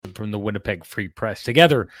from the Winnipeg Free Press.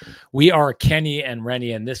 Together, we are Kenny and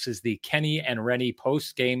Renny, and this is the Kenny and Renny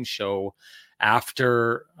Post Game Show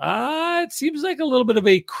after, it seems like a little bit of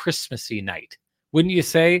a Christmassy night. Wouldn't you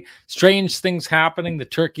say? Strange things happening, the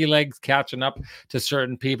turkey legs catching up to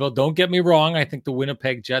certain people. Don't get me wrong. I think the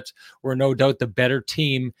Winnipeg Jets were no doubt the better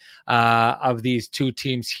team of these two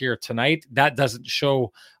teams here tonight. That doesn't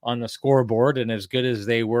show on the scoreboard. And as good as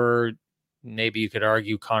they were, maybe you could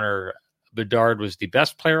argue Connor Bedard was the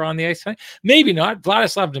best player on the ice tonight. Maybe not.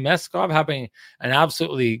 Vladislav Nemeskov having an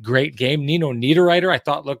absolutely great game. Nino Niederreiter, I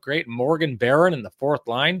thought, looked great. Morgan Barron in the fourth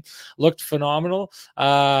line looked phenomenal.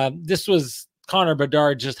 This was Connor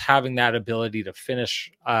Bedard just having that ability to finish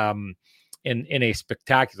in a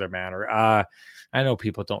spectacular manner. I know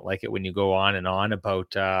people don't like it when you go on and on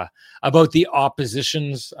about the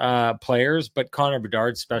opposition's players, but Connor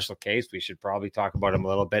Bedard's special case, we should probably talk about him a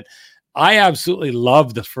little bit. I absolutely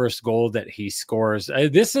love the first goal that he scores.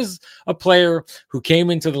 This is a player who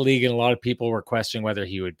came into the league, and a lot of people were questioning whether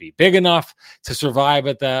he would be big enough to survive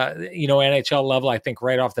at the NHL level. I think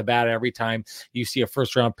right off the bat, every time you see a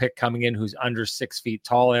first-round pick coming in who's under 6 feet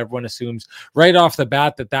tall, everyone assumes right off the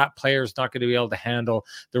bat that player is not going to be able to handle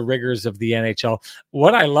the rigors of the NHL.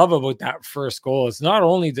 What I love about that first goal is not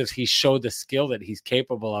only does he show the skill that he's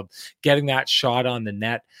capable of getting that shot on the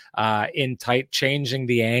net in tight, changing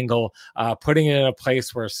the angle, putting it in a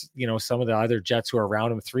place where, some of the other Jets who are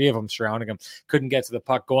around him, 3 of them surrounding him, couldn't get to the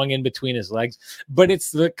puck, going in between his legs. But it's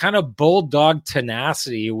the kind of bulldog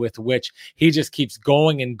tenacity with which he just keeps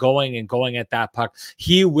going and going and going at that puck.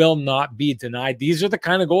 He will not be denied. These are the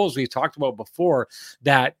kind of goals we've talked about before,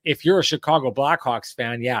 that if you're a Chicago Blackhawks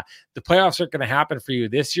fan, the playoffs aren't going to happen for you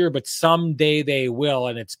this year, but someday they will.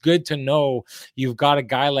 And it's good to know you've got a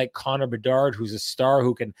guy like Connor Bedard, who's a star,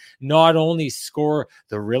 who can not only score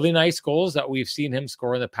the really nice goals that we've seen him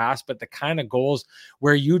score in the past, but the kind of goals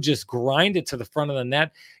where you just grind it to the front of the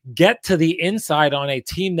net, get to the inside on a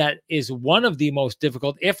team that is one of the most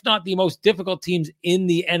difficult, if not the most difficult teams in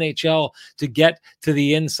the NHL to get to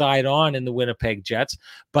the inside on in the Winnipeg Jets.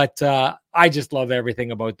 But I just love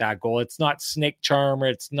everything about that goal. It's not snake charmer.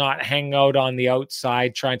 It's not hang out on the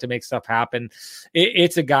outside trying to make stuff happen.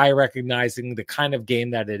 It's a guy recognizing the kind of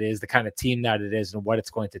game that it is, the kind of team that it is, and what it's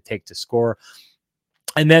going to take to score.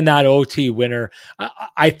 And then that OT winner,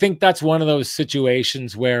 I think that's one of those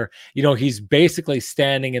situations where, he's basically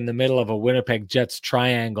standing in the middle of a Winnipeg Jets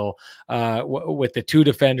triangle with the 2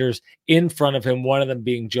 defenders in front of him, one of them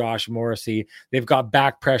being Josh Morrissey. They've got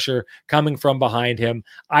back pressure coming from behind him.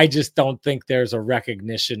 I just don't think there's a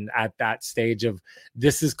recognition at that stage of,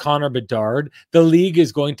 this is Connor Bedard. The league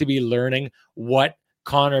is going to be learning what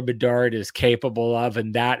Connor Bedard is capable of,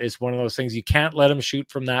 and that is one of those things. You can't let him shoot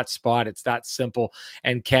from that spot. It's that simple,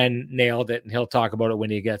 and Ken nailed it, and he'll talk about it when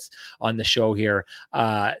he gets on the show here.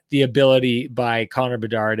 The ability by Connor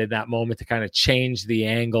Bedard in that moment to kind of change the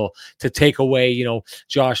angle, to take away,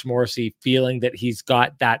 Josh Morrissey feeling that he's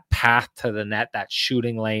got that path to the net, that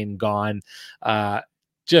shooting lane gone. We've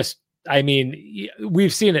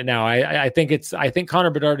seen it now. I think Connor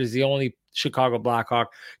Bedard is the only Chicago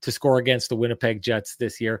Blackhawk to score against the Winnipeg Jets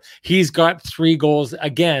this year. He's got 3 goals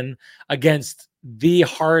again against the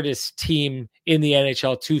hardest team in the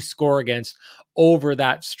NHL to score against over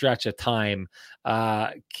that stretch of time.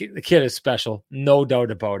 The kid is special, no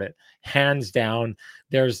doubt about it. Hands down,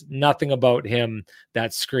 there's nothing about him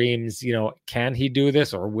that screams, can he do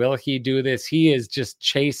this or will he do this? He is just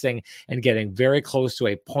chasing and getting very close to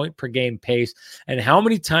a point per game pace. And how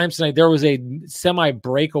many times tonight there was a semi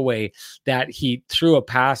breakaway that he threw a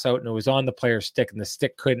pass out and it was on the player's stick and the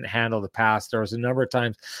stick couldn't handle the pass. There was a number of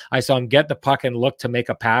times I saw him get the puck and look to make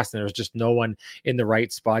a pass, and there was just no one in the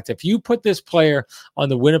right spots. If you put this player on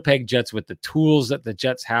the Winnipeg Jets with the tools that the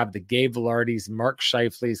Jets have, the Gabe Vilardis, Mark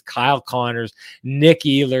Scheifele's, Kyle Connors, Nick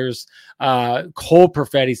Ehlers, Cole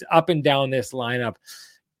Perfetti's, up and down this lineup,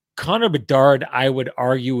 Connor Bedard, I would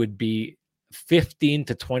argue, would be 15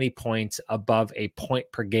 to 20 points above a point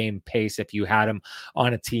per game pace if you had him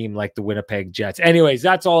on a team like the Winnipeg Jets. Anyways,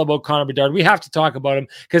 that's all about Connor Bedard. We have to talk about him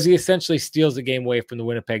because he essentially steals the game away from the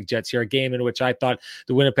Winnipeg Jets here, a game in which I thought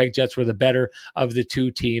the Winnipeg Jets were the better of the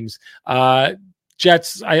 2 teams.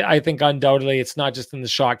 Jets, I think undoubtedly it's not just in the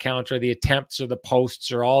shot counter, the attempts or the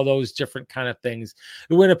posts or all those different kind of things.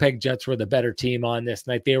 The Winnipeg Jets were the better team on this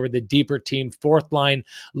night. They were the deeper team. Fourth line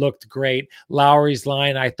looked great. Lowry's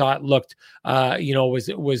line, I thought, looked,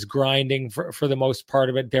 was grinding for the most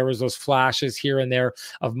part of it. There was those flashes here and there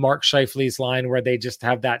of Mark Scheifele's line where they just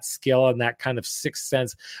have that skill and that kind of sixth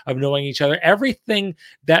sense of knowing each other. Everything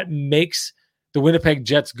that makes the Winnipeg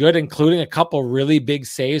Jets good, including a couple really big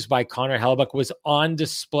saves by Connor Hellebuyck, was on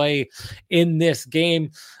display in this game.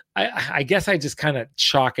 I guess I just kind of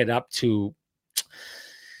chalk it up to,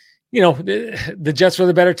 the Jets were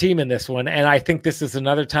the better team in this one. And I think this is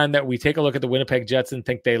another time that we take a look at the Winnipeg Jets and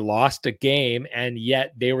think they lost a game, and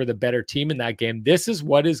yet they were the better team in that game. This is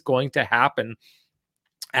what is going to happen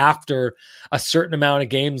after a certain amount of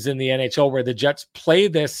games in the NHL, where the Jets play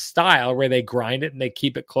this style where they grind it and they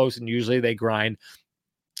keep it close, and usually they grind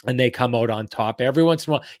and they come out on top. Every once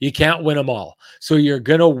in a while, you can't win them all. So you're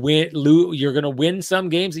going to win some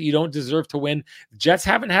games that you don't deserve to win. The Jets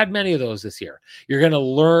haven't had many of those this year. You're going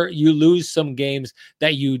to you lose some games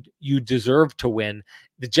that you deserve to win.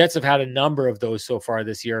 The Jets have had a number of those so far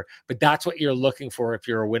this year, but that's what you're looking for if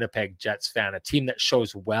you're a Winnipeg Jets fan, a team that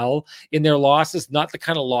shows well in their losses, not the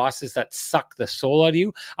kind of losses that suck the soul out of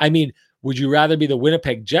you. I mean, would you rather be the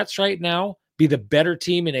Winnipeg Jets right now, be the better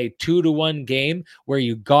team in a 2-1 game where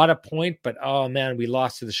you got a point, but oh man, we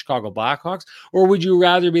lost to the Chicago Blackhawks? Or would you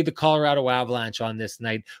rather be the Colorado Avalanche on this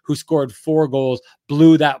night, who scored 4 goals,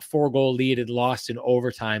 blew that 4-goal lead, and lost in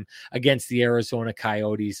overtime against the Arizona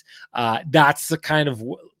Coyotes? That's the kind of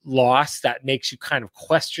loss that makes you kind of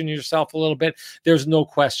question yourself a little bit. There's no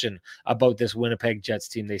question about this Winnipeg Jets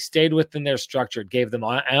team. They stayed within their structure. It gave them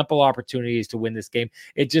ample opportunities to win this game.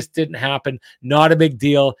 It just didn't happen. Not a big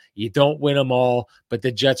deal. You don't win them all, but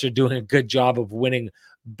the Jets are doing a good job of winning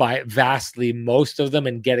by vastly most of them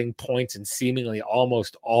and getting points and seemingly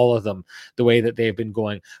almost all of them the way that they've been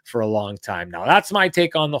going for a long time now. That's my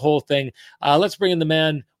take on the whole thing. Let's bring in the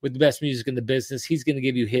man with the best music in the business. He's going to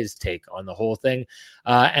give you his take on the whole thing.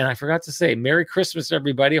 And I forgot to say, Merry Christmas,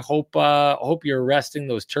 everybody. Hope you're resting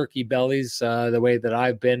those turkey bellies the way that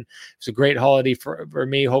I've been. It's a great holiday for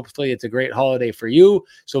me. Hopefully it's a great holiday for you.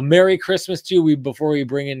 So Merry Christmas to you before we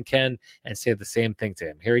bring in Ken and say the same thing to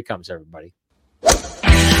him. Here he comes, everybody.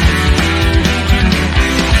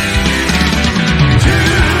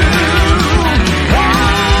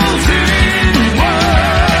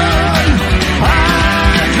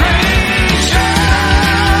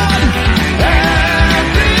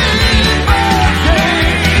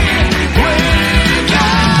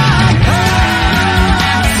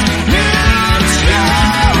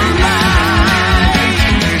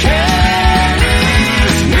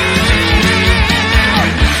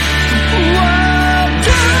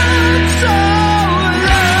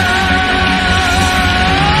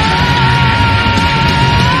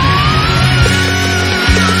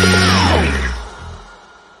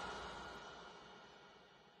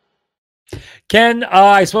 Ken,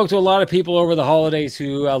 I spoke to a lot of people over the holidays,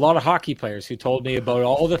 a lot of hockey players who told me about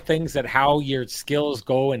all the things that how your skills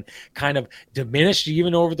go and kind of diminish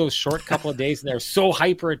even over those short couple of days. And they're so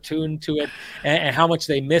hyper attuned to it and how much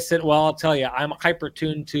they miss it. Well, I'll tell you, I'm hyper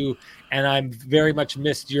attuned to, and I'm very much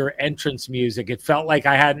missed your entrance music. It felt like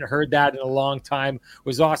I hadn't heard that in a long time. It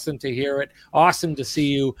was awesome to hear it. Awesome to see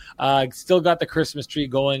you. Still got the Christmas tree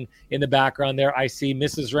going in the background there. I see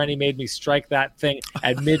Mrs. Renny made me strike that thing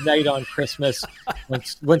at midnight on Christmas.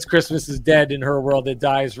 Once Christmas is dead in her world, it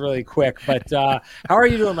dies really quick. But how are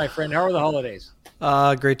you doing, my friend? How are the holidays?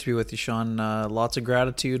 Great to be with you, Sean. Lots of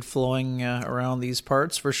gratitude flowing around these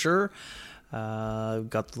parts for sure.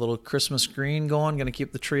 Got the little Christmas green going. Going to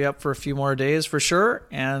keep the tree up for a few more days for sure.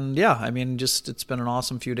 And yeah, I mean, it's been an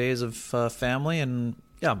awesome few days of family, and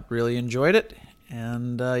yeah, really enjoyed it.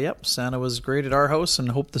 And yep, Santa was great at our house,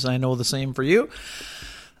 and hope I know the same for you.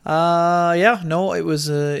 It was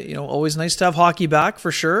always nice to have hockey back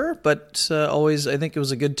for sure, but always I think it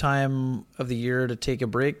was a good time of the year to take a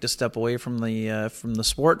break, to step away from the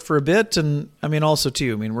sport for a bit. And I mean, also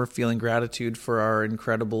too, we're feeling gratitude for our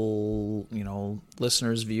incredible,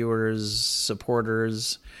 listeners, viewers,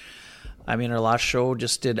 supporters. I mean, our last show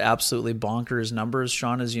just did absolutely bonkers numbers,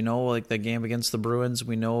 Sean, as you know, like the game against the Bruins.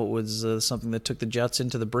 We know it was something that took the Jets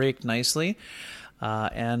into the break nicely,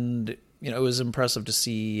 and it was impressive to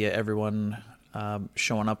see everyone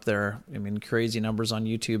showing up there. I mean, crazy numbers on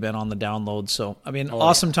YouTube and on the download. So, I mean,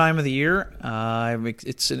 awesome time of the year.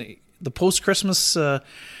 It's the post-Christmas.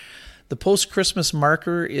 The post-Christmas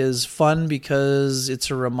marker is fun because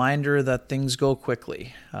it's a reminder that things go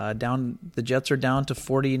quickly. The Jets are down to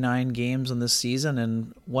 49 games in this season,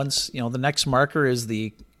 and once the next marker is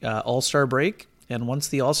the All-Star break, and once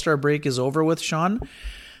the All-Star break is over with, Sean,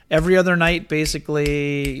 every other night,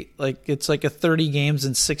 basically, it's like a 30 games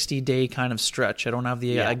in 60-day kind of stretch. I don't have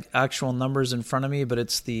the actual numbers in front of me, but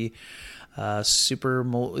it's the it's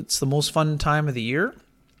the most fun time of the year.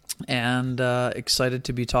 and excited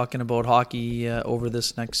to be talking about hockey over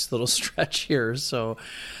this next little stretch here. So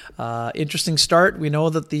interesting start. We know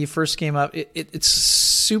that the first game up, it's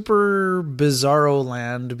super bizarro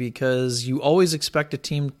land because you always expect a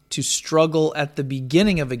team to struggle at the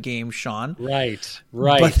beginning of a game, Sean. Right.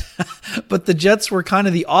 But the Jets were kind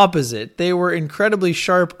of the opposite. They were incredibly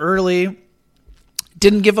sharp early,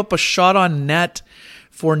 didn't give up a shot on net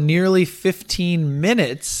for nearly 15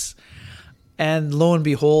 minutes. And lo and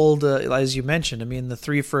behold, as you mentioned, I mean, the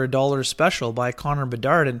 3 for $1 special by Connor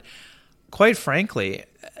Bedard. And quite frankly,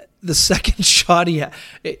 the second shot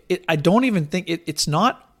I don't even think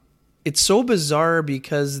it's so bizarre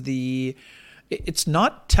because it's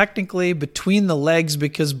not technically between the legs,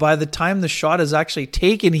 because by the time the shot is actually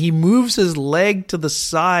taken, he moves his leg to the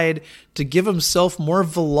side to give himself more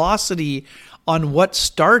velocity on what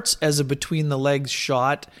starts as a between the legs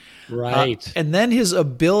shot. Right. And then his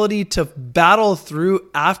ability to battle through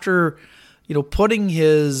after, putting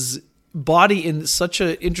his body in such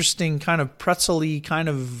an interesting kind of pretzel-y, kind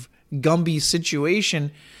of Gumby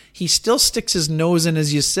situation, he still sticks his nose in,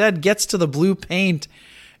 as you said, gets to the blue paint.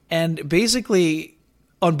 And basically,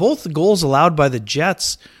 on both the goals allowed by the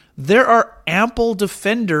Jets, there are ample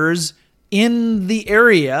defenders in the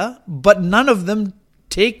area, but none of them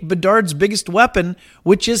take Bedard's biggest weapon,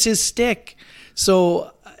 which is his stick.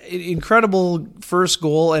 So incredible first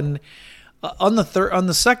goal. And on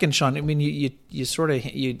the second, Sean, I mean, you sort of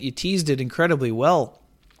teased it incredibly well.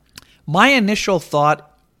 My initial thought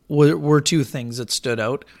were two things that stood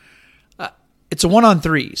out. It's a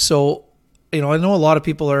 1-on-3. So, I know a lot of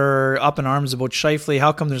people are up in arms about Scheifele.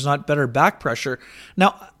 How come there's not better back pressure?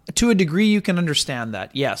 Now, to a degree, you can understand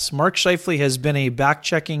that. Yes, Mark Scheifele has been a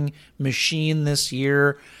back-checking machine this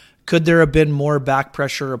year. Could there have been more back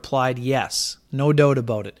pressure applied? Yes, no doubt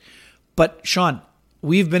about it. But, Sean,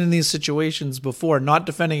 we've been in these situations before, not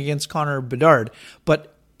defending against Connor Bedard,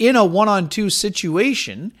 but in a 1-on-2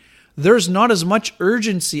 situation, there's not as much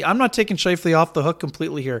urgency. I'm not taking Scheifele off the hook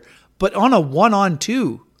completely here, but on a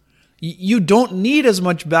 1-on-2, you don't need as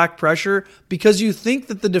much back pressure because you think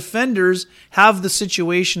that the defenders have the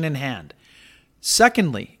situation in hand.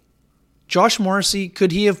 Secondly, Josh Morrissey,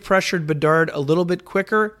 could he have pressured Bedard a little bit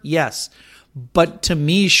quicker? Yes. But to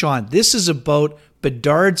me, Sean, this is about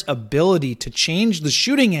Bedard's ability to change the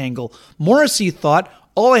shooting angle. Morrissey thought,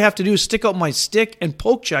 all I have to do is stick out my stick and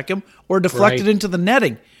poke check him or deflect it into the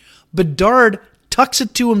netting. Bedard tucks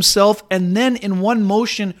it to himself and then in one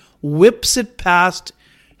motion whips it past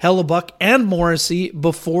Hellebuck and Morrissey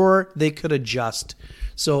before they could adjust.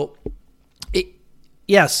 So,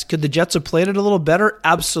 yes, could the Jets have played it a little better?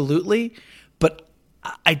 Absolutely. But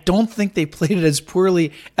I don't think they played it as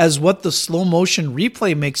poorly as what the slow motion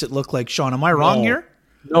replay makes it look like, Sean. Am I wrong here?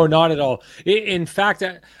 No, not at all. In fact,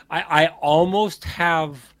 I almost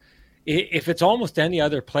have, if it's almost any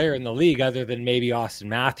other player in the league other than maybe Austin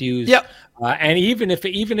Matthews, and even if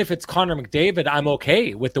it's Connor McDavid, I'm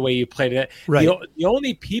okay with the way you played it. Right. The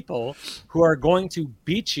only people who are going to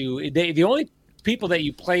beat you, the only people that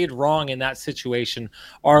you played wrong in that situation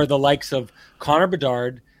are the likes of Connor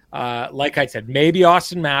Bedard, like I said, maybe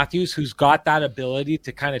Austin Matthews, who's got that ability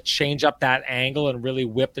to kind of change up that angle and really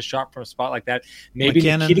whip the shot from a spot like that. Maybe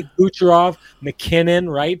Nikita Kucherov,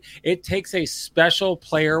 McKinnon, right? It takes a special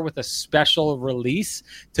player with a special release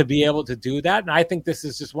to be able to do that. And I think this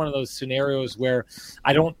is just one of those scenarios where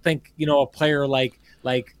I don't think, a player like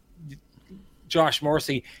Josh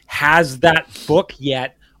Morrissey has that book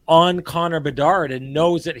yet on Connor Bedard and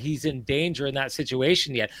knows that he's in danger in that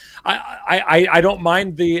situation yet. I don't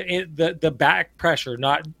mind the back pressure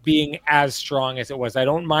not being as strong as it was. I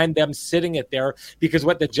don't mind them sitting it there because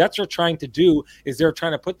what the Jets are trying to do is they're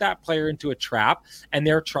trying to put that player into a trap, and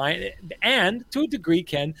they're trying, and to a degree,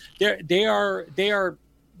 Ken, they're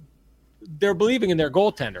believing in their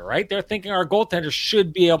goaltender, right? They're thinking our goaltender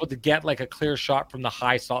should be able to get like a clear shot from the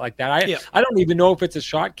high slot like that. I don't even know if it's a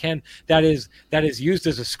shot, Ken, that is used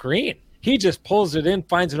as a screen. He just pulls it in,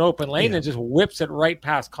 finds an open lane, and just whips it right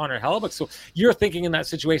past Connor Hellebuck. So you're thinking in that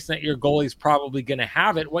situation that your goalie's probably going to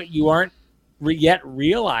have it. What you aren't yet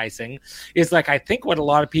realizing is, like, I think what a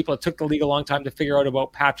lot of people, it took the league a long time to figure out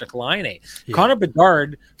about Patrick Laine. Connor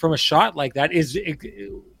Bedard from a shot like that is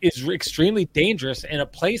extremely dangerous in a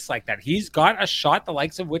place like that. He's got a shot the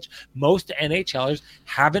likes of which most NHLers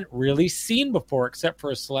haven't really seen before, except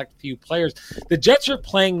for a select few players. The Jets are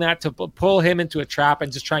playing that to pull him into a trap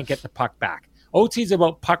and just try and get the puck back. OT is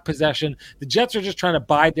about puck possession. The Jets are just trying to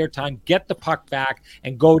bide their time, get the puck back,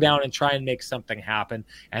 and go down and try and make something happen.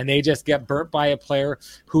 And they just get burnt by a player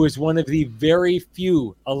who is one of the very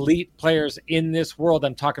few elite players in this world.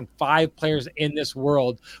 I'm talking 5 players in this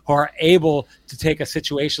world who are able to take a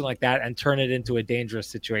situation like that and turn it into a dangerous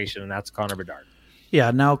situation, and that's Connor Bedard.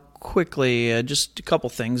 Yeah, now quickly, just a couple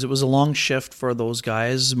things. It was a long shift for those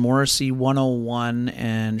guys. Morrissey 101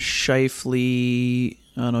 and Scheifele,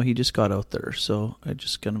 oh no, he just got out there. So I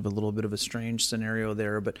just kind of a little bit of a strange scenario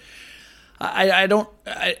there. But I don't,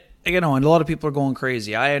 and a lot of people are going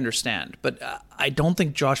crazy. I understand. But I don't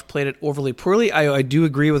think Josh played it overly poorly. I do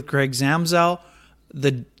agree with Greg Zamzow.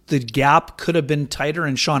 The gap could have been tighter.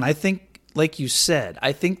 And Sean, I think, like you said,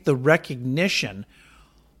 I think the recognition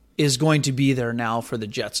is going to be there now for the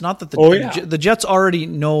Jets. Not that the Jets already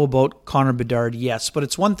know about Connor Bedard, yes, but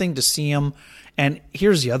it's one thing to see him. And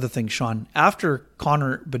here's the other thing, Sean. After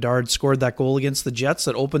Connor Bedard scored that goal against the Jets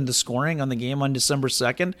that opened the scoring on the game on December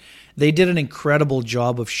 2nd, they did an incredible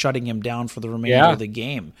job of shutting him down for the remainder of the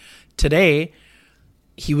game. Today,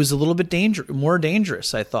 he was a little bit more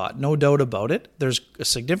dangerous, I thought. No doubt about it. There's a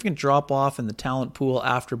significant drop-off in the talent pool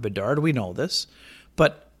after Bedard. We know this.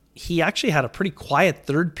 But he actually had a pretty quiet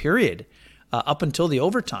third period up until the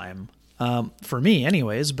overtime, for me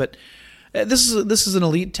anyways. But this is an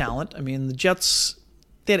elite talent. I mean, the Jets,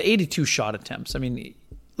 they had 82 shot attempts. I mean,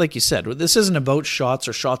 like you said, this isn't about shots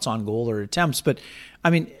or shots on goal or attempts. But, I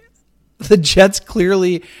mean, the Jets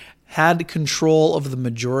clearly had control of the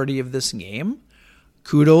majority of this game.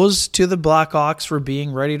 Kudos to the Blackhawks for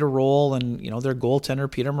being ready to roll, and their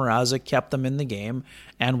goaltender Peter Mrazek kept them in the game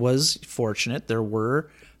and was fortunate. There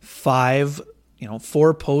were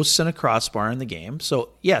 4 posts and a crossbar in the game. So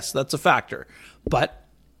yes, that's a factor. But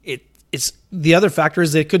it's the other factor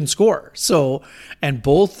is they couldn't score. So, and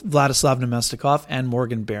both Vladislav Nemestikov and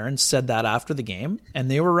Morgan Barron said that after the game, and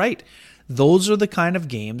they were right. Those are the kind of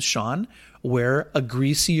games, Sean, where a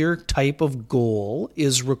greasier type of goal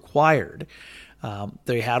is required.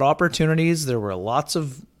 They had opportunities. There were lots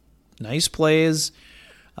of nice plays.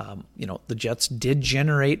 The Jets did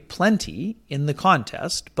generate plenty in the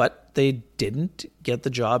contest, but they didn't get the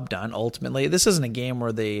job done ultimately. This isn't a game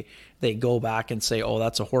where they go back and say, oh,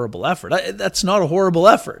 that's a horrible effort. That's not a horrible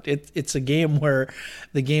effort. It's a game where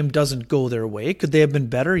the game doesn't go their way. Could they have been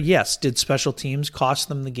better? Yes. Did special teams cost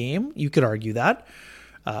them the game? You could argue that.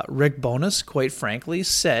 Rick Bowness, quite frankly,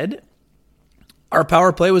 said our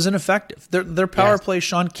power play was ineffective. Their power play,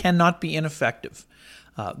 Sean, cannot be ineffective.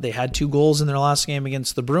 They had 2 goals in their last game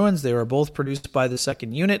against the Bruins. They were both produced by the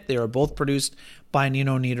second unit. They were both produced by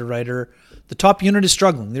Nino Niederreiter. The top unit is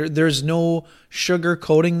struggling. There's no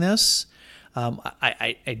sugar-coating this.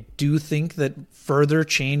 I do think that further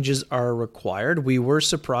changes are required. We were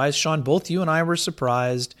surprised, Sean, both you and I were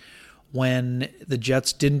surprised when the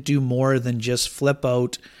Jets didn't do more than just flip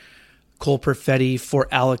out Cole Perfetti for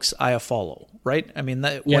Alex Iafallo, right? I mean,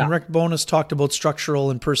 when Rick Bowness talked about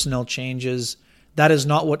structural and personnel changes, that is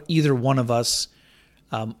not what either one of us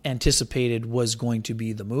anticipated was going to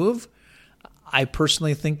be the move. I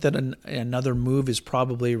personally think that another move is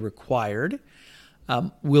probably required.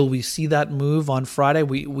 Will we see that move on Friday?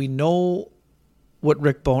 We know what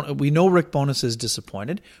Rick Bowness is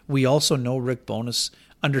disappointed. We also know Rick Bowness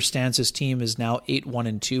understands his team is now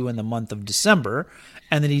 8-1-2 in the month of December,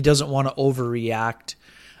 and that he doesn't want to overreact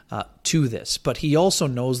to this. But he also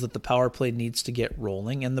knows that the power play needs to get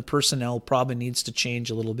rolling, and the personnel probably needs to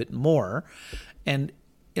change a little bit more. And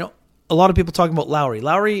a lot of people talking about Lowry.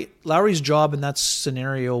 Lowry's job in that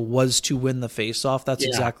scenario was to win the faceoff. That's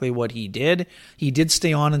exactly what he did. He did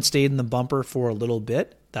stay on and stayed in the bumper for a little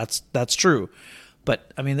bit. That's true.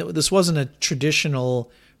 But I mean, this wasn't a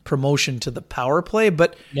traditional promotion to the power play.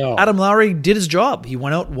 But no. Adam Lowry did his job. He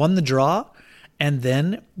went out, won the draw, and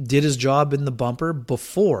then did his job in the bumper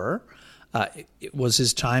before it was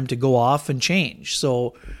his time to go off and change.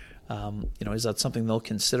 So, is that something they'll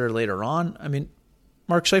consider later on? I mean,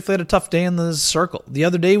 Mark Scheifele had a tough day in the circle. The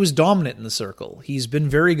other day he was dominant in the circle. He's been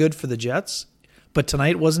very good for the Jets, but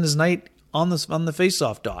tonight wasn't his night on the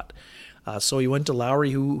faceoff dot. So he went to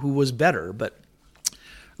Lowry, who was better. But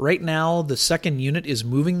right now, the second unit is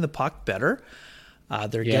moving the puck better.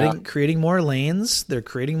 They're creating more lanes. They're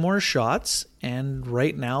creating more shots. And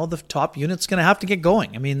right now, the top unit's going to have to get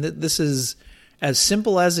going. I mean, this is as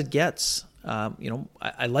simple as it gets.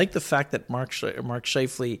 I like the fact that Mark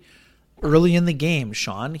Scheifele, early in the game,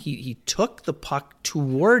 Sean, he took the puck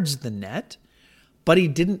towards the net, but he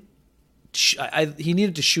didn't. He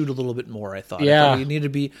needed to shoot a little bit more, I thought. Yeah.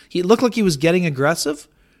 He looked like he was getting aggressive,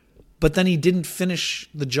 but then he didn't finish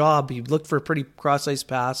the job. He looked for a pretty cross-ice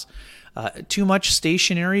pass. Too much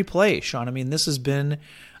stationary play, Sean. I mean, this has been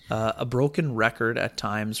a broken record at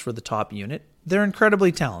times for the top unit. They're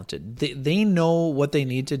incredibly talented. They know what they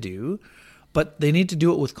need to do, but they need to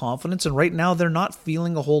do it with confidence. And right now, they're not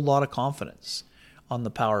feeling a whole lot of confidence on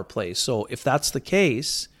the power play. So if that's the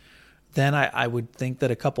case, then I would think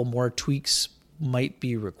that a couple more tweaks might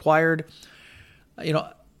be required. You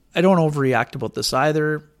know, I don't overreact about this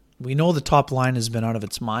either. We know the top line has been out of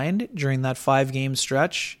its mind during that 5-game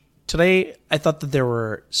stretch. Today, I thought that there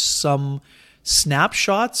were some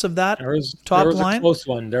snapshots of that top line.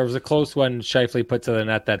 There was a close one Scheifele put to the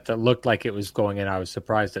net that looked like it was going in. I was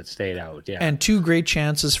surprised it stayed out. Yeah. And 2 great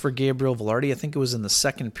chances for Gabriel Velarde. I think it was in the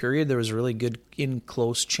second period. There was a really good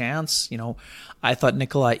in-close chance. You know, I thought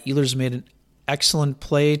Nikolai Ehlers made an excellent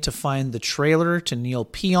play to find the trailer to Neil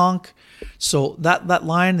Pionk. So that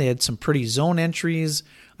line, they had some pretty zone entries.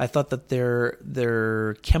 I thought that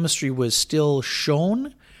their chemistry was still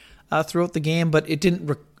shown throughout the game, but it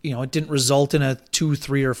didn't result in a 2,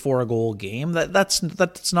 3, or 4 goal game.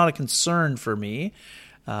 That's not a concern for me.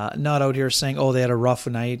 Not out here saying, oh, they had a rough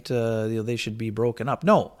night, they should be broken up.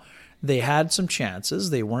 No, they had some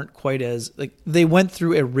chances. They weren't quite as they went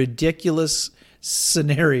through a ridiculous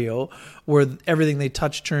scenario where everything they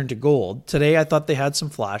touched turned to gold. Today, I thought they had some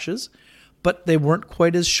flashes, but they weren't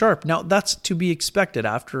quite as sharp. Now, that's to be expected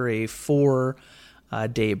after a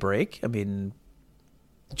 4-day break. I mean,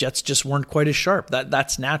 Jets just weren't quite as sharp.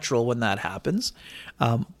 That's natural when that happens.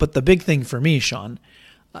 But the big thing for me, Sean,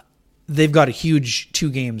 they've got a huge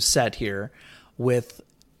 2-game set here with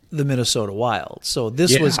the Minnesota Wild. So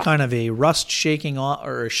this was kind of a rust shaking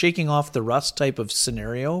off the rust type of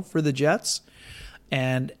scenario for the Jets.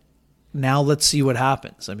 And now let's see what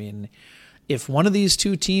happens. I mean, if one of these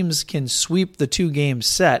 2 teams can sweep the 2-game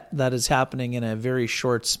set that is happening in a very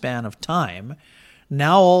short span of time,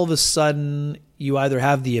 now all of a sudden you either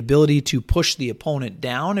have the ability to push the opponent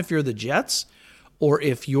down if you're the Jets, or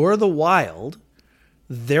if you're the Wild,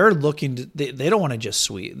 they're looking to, they don't want to just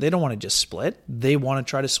sweep. They don't want to just split. They want to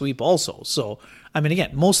try to sweep also. So, I mean,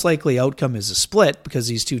 again, most likely outcome is a split because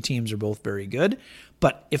these 2 teams are both very good.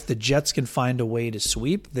 But if the Jets can find a way to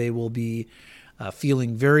sweep, they will be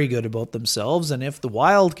feeling very good about themselves. And if the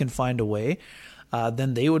Wild can find a way,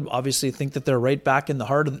 then they would obviously think that they're right back in the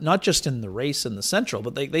heart of, not just in the race in the Central,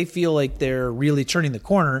 but they feel like they're really turning the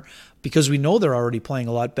corner because we know they're already playing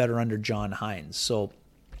a lot better under John Hines. So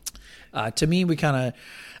to me, we kind of,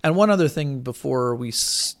 and one other thing before we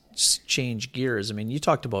change gears. I mean, you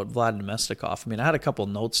talked about Vlad Nemestikov. I mean, I had a couple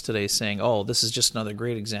notes today saying, oh, this is just another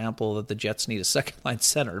great example that the Jets need a second-line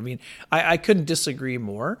center. I mean, I couldn't disagree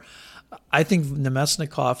more. I think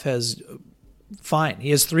Nemestikov has fine. He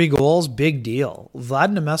has 3 goals, big deal.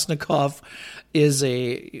 Vlad Nemestikov is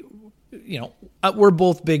we're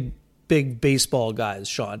both big baseball guys,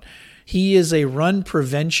 Sean. He is a run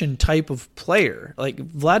prevention type of player. Like,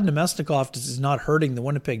 Vlad Nemestikov is not hurting the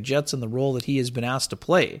Winnipeg Jets in the role that he has been asked to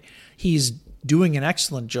play. He's doing an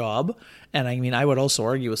excellent job. And I mean, I would also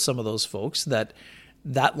argue with some of those folks that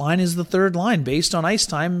line is the 3rd line based on ice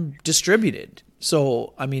time distributed.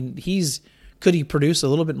 So, I mean, could he produce a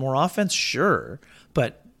little bit more offense? Sure.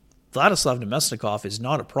 But Vladislav Nemestikov is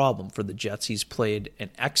not a problem for the Jets. He's played an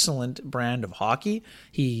excellent brand of hockey.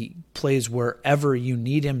 He plays wherever you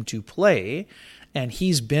need him to play, and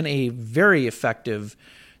he's been a very effective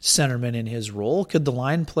centerman in his role. Could the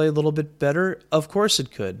line play a little bit better? Of course it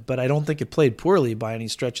could, but I don't think it played poorly by any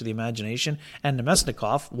stretch of the imagination, and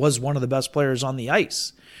Nemestikov was one of the best players on the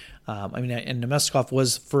ice. And Nemestikov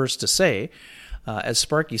was first to say, as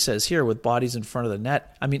Sparky says here, with bodies in front of the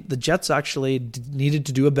net. I mean, the Jets actually needed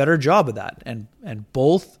to do a better job of that. And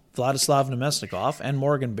both Vladislav Nemestikov and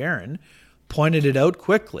Morgan Barron pointed it out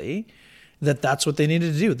quickly that that's what they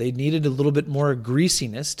needed to do. They needed a little bit more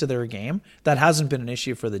greasiness to their game. That hasn't been an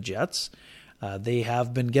issue for the Jets. They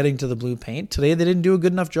have been getting to the blue paint. Today, they didn't do a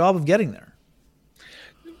good enough job of getting there.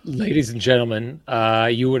 Ladies and gentlemen,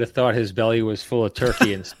 you would have thought his belly was full of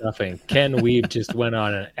turkey and stuffing. Ken Wiebe just went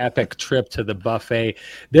on an epic trip to the buffet.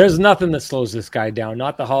 There's nothing that slows this guy down.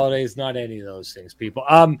 Not the holidays, not any of those things, people.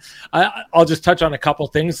 I'll just touch on a couple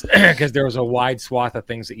things because there was a wide swath of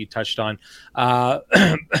things that you touched on.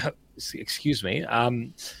 Excuse me.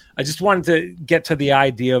 I just wanted to get to the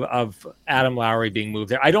idea of Adam Lowry being moved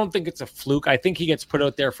there. I don't think it's a fluke. I think he gets put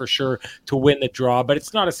out there for sure to win the draw, but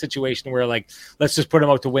it's not a situation where, like, let's just put him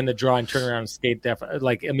out to win the draw and turn around and skate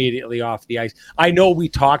immediately off the ice. I know we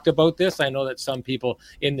talked about this. I know that some people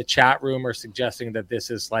in the chat room are suggesting that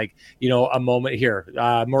this is like, a moment here.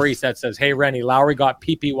 Maurice that says, hey, Renny, Lowry got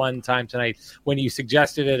PP one time tonight. When you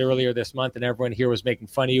suggested it earlier this month and everyone here was making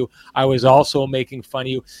fun of you, I was also making fun of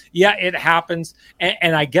you. Yeah, it happens.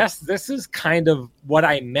 And I get guess this is kind of what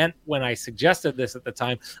I meant when I suggested this at the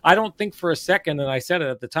time. I don't think for a second, and I said it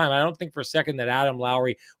at the time, I don't think for a second that Adam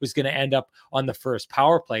Lowry was going to end up on the first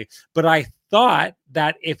power play. But I thought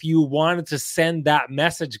that if you wanted to send that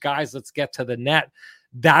message, guys, let's get to the net,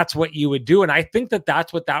 that's what you would do. And I think that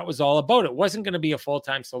that's what that was all about. It wasn't going to be a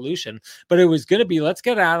full-time solution, but it was going to be, let's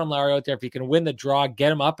get Adam Lowry out there. If he can win the draw,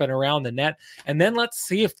 get him up and around the net. And then let's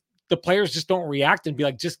see if the players just don't react and be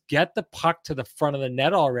like, just get the puck to the front of the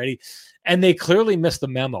net already. And they clearly missed the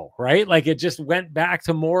memo, right? Like it just went back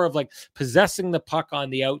to more of like possessing the puck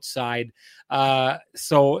on the outside.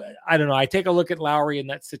 So I don't know. I take a look at Lowry in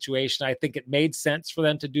that situation. I think it made sense for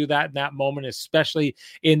them to do that in that moment, especially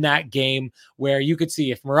in that game where you could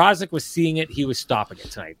see if Mrazek was seeing it, he was stopping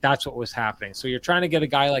it tonight. That's what was happening. So you're trying to get a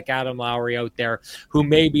guy like Adam Lowry out there who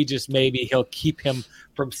maybe, just maybe, he'll keep him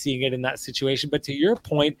from seeing it in that situation. But to your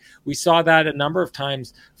point, we saw that a number of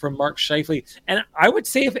times from Mark Scheifele. And I would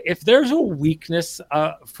say if there's a weakness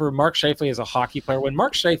for Mark Scheifele as a hockey player, when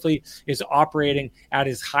Mark Scheifele is operating at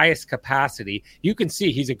his highest capacity, you can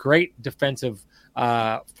see he's a great defensive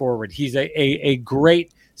forward. He's a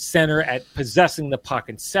great center at possessing the puck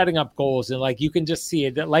and setting up goals. And like, you can just see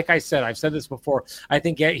it. Like I said, I've said this before, I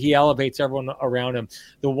think he elevates everyone around him.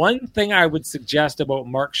 The one thing I would suggest about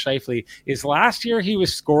Mark Scheifele is last year he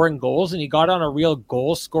was scoring goals and he got on a real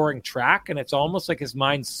goal scoring track. And it's almost like his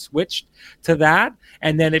mind switched to that.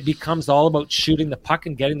 And then it becomes all about shooting the puck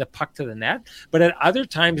and getting the puck to the net. But at other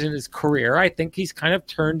times in his career, I think he's kind of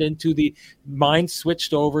turned into the mind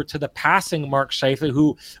switched over to the passing Mark Scheifele,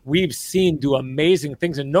 who we've seen do amazing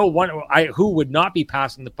things. And no one who would not be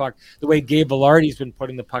passing the puck the way Gabe Vilardi's been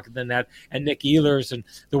putting the puck in the net, and Nick Ehlers, and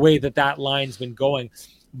the way that line's been going.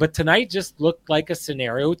 But tonight just looked like a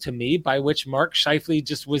scenario to me by which Mark Scheifele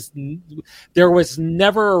there was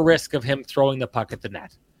never a risk of him throwing the puck at the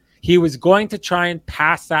net. He was going to try and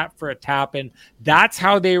pass that for a tap in. That's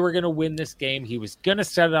how they were going to win this game. He was going to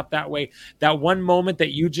set it up that way. That one moment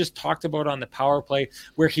that you just talked about on the power play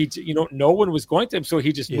where no one was going to him. So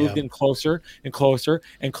he just moved in closer and closer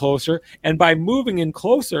and closer. And by moving in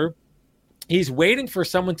closer, he's waiting for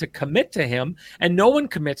someone to commit to him, and no one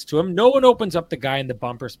commits to him. No one opens up the guy in the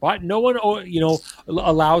bumper spot. No one,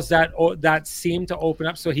 allows that seam to open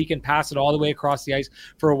up so he can pass it all the way across the ice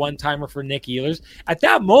for a one-timer for Nick Ehlers. At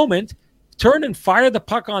that moment, turn and fire the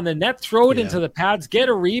puck on the net, throw it into the pads, get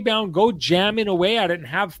a rebound, go jamming away at it, and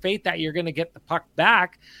have faith that you're going to get the puck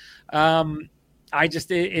back.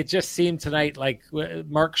 It just seemed tonight like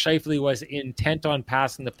Mark Scheifele was intent on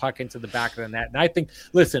passing the puck into the back of the net. And I think,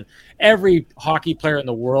 listen, every hockey player in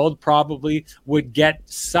the world probably would get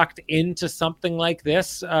sucked into something like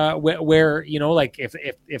this, where like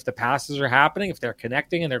if the passes are happening, if they're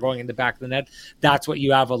connecting and they're going in the back of the net, that's what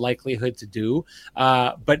you have a likelihood to do.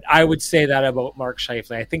 But I would say that about Mark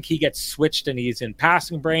Scheifele. I think he gets switched and he's in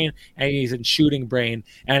passing brain and he's in shooting brain,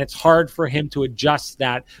 and it's hard for him to adjust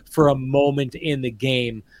that for a moment in the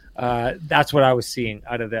game. That's what I was seeing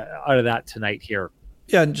out of that tonight here.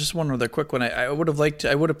 Yeah, and just one other quick one. I would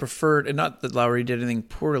have preferred, and not that Lowry did anything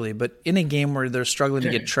poorly, but in a game where they're struggling to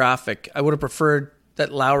get traffic, I would have preferred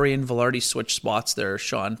that Lowry and Vilardi switch spots there,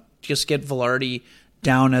 Sean. Just get Vilardi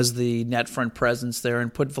down as the net front presence there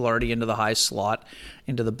and put Vilardi into the high slot,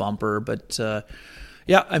 into the bumper. But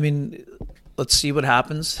I mean, let's see what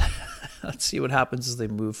happens. Let's see what happens as they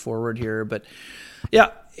move forward here. But yeah,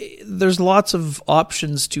 there's lots of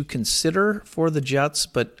options to consider for the Jets,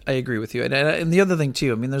 but I agree with you. And the other thing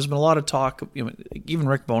too, I mean, there's been a lot of talk. Even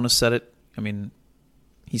Rick Bowness said it. I mean,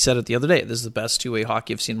 he said it the other day. This is the best two-way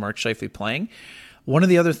hockey I've seen Mark Scheifele playing. One of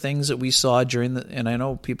the other things that we saw and I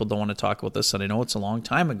know people don't want to talk about this, and I know it's a long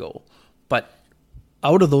time ago, but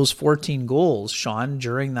out of those 14 goals, Sean,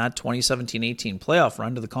 during that 2017-18 playoff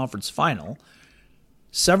run to the conference final,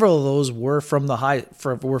 several of those were from the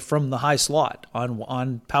high slot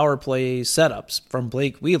on power play setups from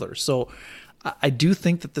Blake Wheeler. So I do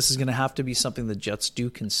think that this is going to have to be something the Jets do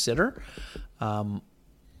consider. But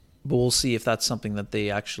we'll see if that's something that they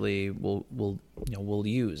actually will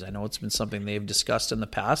use. I know it's been something they've discussed in the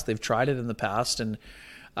past. They've tried it in the past, and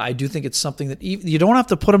I do think it's something that you don't have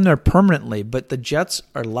to put them there permanently, but the Jets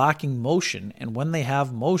are lacking motion, and when they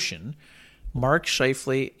have motion, Mark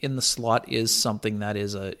Scheifele in the slot is something that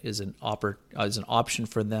is an option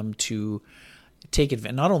for them to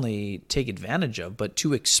not only take advantage of, but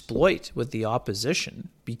to exploit with the opposition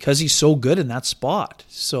because he's so good in that spot.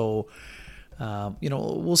 So,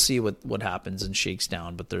 we'll see what happens and shakes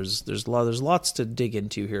down. But there's lots to dig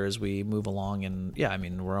into here as we move along. And yeah, I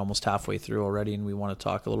mean, we're almost halfway through already, and we want to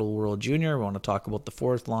talk a little World Junior. We want to talk about the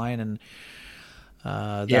fourth line and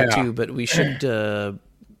that too. But we should.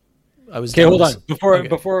 Okay, hold on.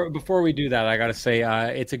 Before we do that, I got to say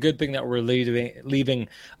it's a good thing that we're leaving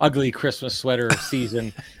ugly Christmas sweater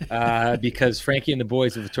season because Frankie and the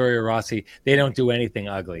boys of Vittorio Rossi, they don't do anything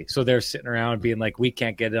ugly. So they're sitting around being like, we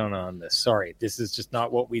can't get in on this. Sorry, this is just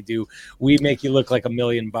not what we do. We make you look like $1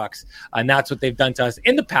 million. And that's what they've done to us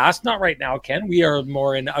in the past. Not right now, Ken. We are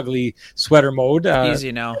more in ugly sweater mode.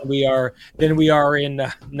 Easy now. We are in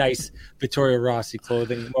nice Vittorio Rossi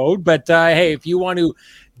clothing mode. But hey, if you want to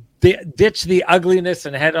ditch the ugliness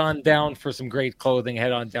and head on down for some great clothing,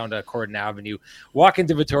 head on down to Corden Avenue, walk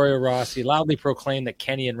into Vittorio Rossi, loudly proclaim that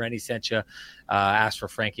Kenny and Renny sent you, ask for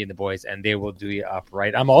Frankie and the boys, and they will do you up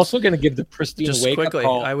right. I'm also going to give the pristine wake-up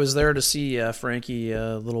call. I was there to see Frankie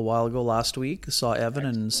a little while ago last week. Saw Evan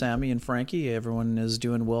and Sammy and Frankie. Everyone is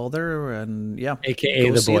doing well there, and yeah.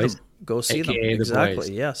 AKA the boys. Go see them.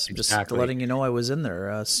 Exactly. Yes. Just letting you know I was in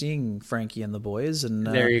there seeing Frankie and the boys. And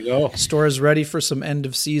there you go. Store's ready for some end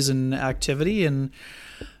of season activity, and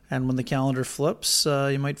when the calendar flips,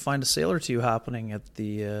 you might find a sale or two happening at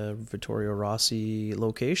the Vittorio Rossi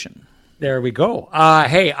location. There we go.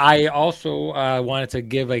 Hey, I also wanted to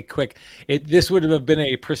give a quick. This would have been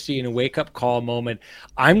a pristine wake-up call moment.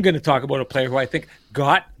 I'm going to talk about a player who I think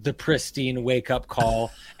got the pristine wake-up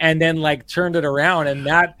call and then turned it around, and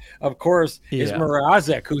that, of course, is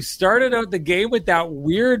Mrazek, who started out the game with that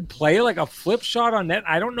weird play, like a flip shot on net.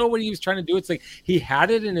 I don't know what he was trying to do. It's like he had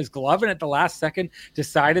it in his glove and at the last second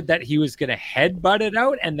decided that he was going to headbutt it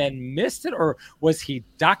out and then missed it, or was he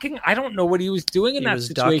ducking? I don't know what he was doing in that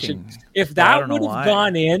situation. Ducking. If that would have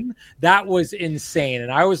gone in, that was insane.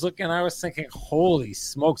 And I was thinking, holy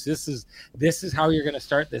smokes, this is how you're going to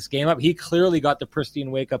start this game up. He clearly got the pristine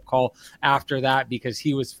wake-up call after that because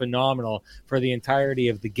he was phenomenal for the entirety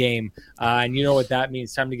of the game. And you know what that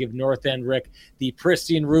means. Time to give North End Rick the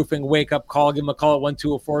pristine roofing wake-up call. Give him a call at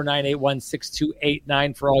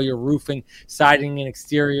 1-204-981-6289 for all your roofing, siding, and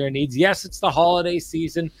exterior needs. Yes, it's the holiday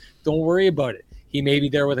season. Don't worry about it. He may be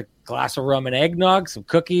there with a glass of rum and eggnog, some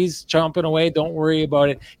cookies, chomping away. Don't worry about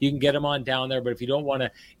it. You can get him on down there. But if you don't want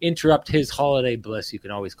to interrupt his holiday bliss, you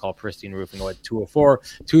can always call Pristine Roofing at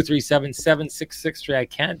 204-237-7663. I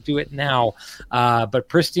can't do it now. But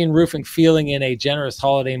Pristine Roofing, feeling in a generous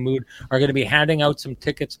holiday mood, are going to be handing out some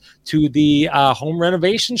tickets to the home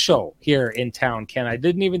renovation show here in town, Ken. I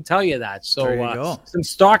didn't even tell you that. So some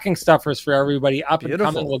stocking stuffers for everybody up and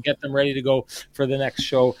coming. We'll get them ready to go for the next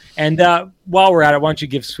show. And while we're at it, why don't you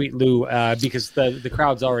give Sweet Lou, because the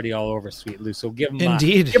crowd's already all over Sweet Lou. So give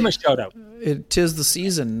him a shout out. It is the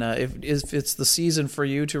season. If it's the season for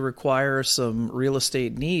you to require some real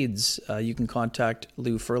estate needs, you can contact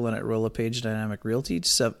Lou Furlan at Rolla Page Dynamic Realty,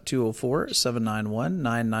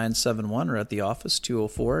 204-791-9971, or at the office,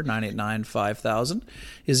 204-989-5000.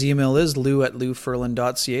 His email is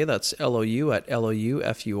lou@loufurlan.ca. That's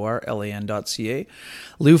LOU@LOUFURLAN.ca.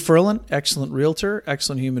 Lou Furlan, excellent realtor,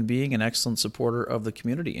 excellent human being, and excellent supporter of the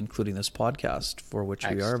community, including this podcast, for which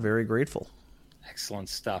we are very grateful. Excellent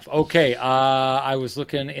stuff. Okay, I was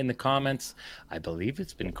looking in the comments. I believe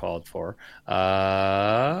it's been called for.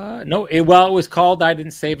 It was called. I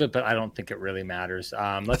didn't save it, but I don't think it really matters.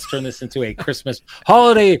 Let's turn this into a Christmas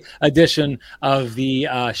holiday edition of the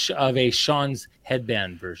of a Sean's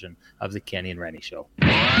headband version of the Kenny and Renny Show.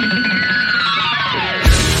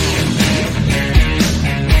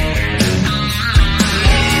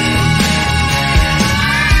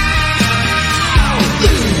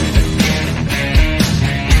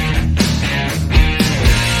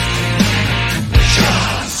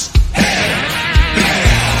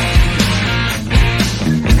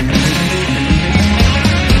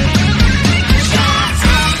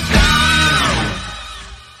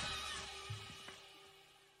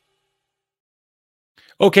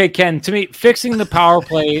 Okay, Ken, to me, fixing the power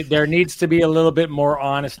play, there needs to be a little bit more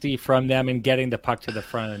honesty from them in getting the puck to the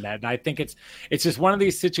front of the net. And I think it's just one of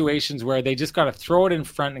these situations where they just got to throw it in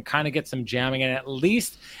front and kind of get some jamming. And at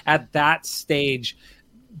least at that stage,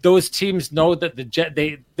 those teams know that the Jet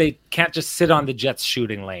they can't just sit on the Jets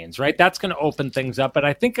shooting lanes, right? That's going to open things up. But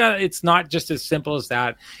I think it's not just as simple as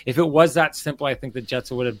that. If it was that simple, I think the Jets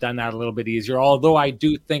would have done that a little bit easier. Although I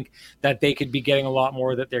do think that they could be getting a lot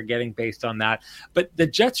more that they're getting based on that. But the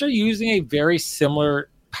Jets are using a very similar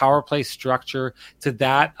power play structure to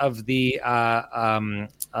that of the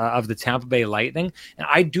Tampa Bay Lightning. And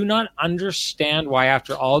I do not understand why,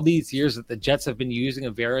 after all these years that the Jets have been using a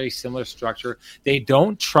very similar structure, they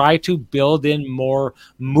don't try to build in more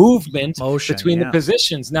movement between the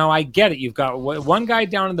positions. Now, I get it. You've got one guy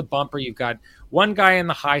down in the bumper. You've got one guy in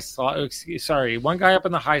the high slot. One guy up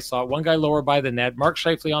in the high slot. One guy lower by the net. Mark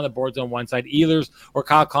Scheifele on the boards on one side. Ehlers or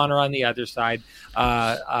Kyle Connor on the other side.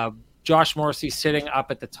 Josh Morrissey sitting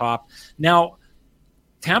up at the top. Now,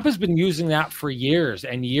 Tampa's been using that for years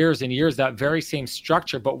and years and years, that very same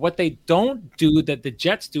structure. But what they don't do that the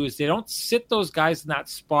Jets do is they don't sit those guys in that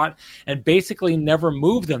spot and basically never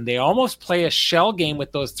move them. They almost play a shell game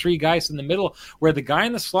with those three guys in the middle where the guy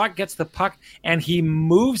in the slot gets the puck and he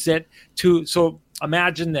moves it to – so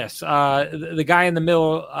imagine this. The guy in the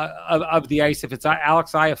middle of the ice, if it's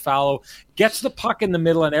Alex Iafallo, gets the puck in the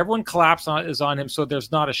middle and everyone collapses on him so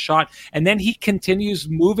there's not a shot. And then he continues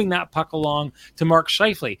moving that puck along to Mark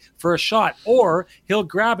Scheifele for a shot. Or he'll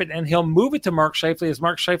grab it and he'll move it to Mark Scheifele as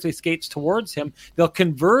Mark Scheifele skates towards him. They'll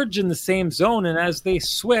converge in the same zone, and as they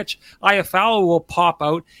switch, Iafallo will pop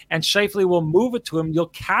out and Scheifele will move it to him. You'll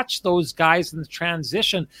catch those guys in the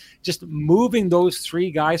transition, just moving those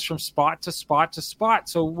three guys from spot to spot to spot.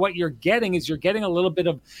 So what you're getting is you're getting a little bit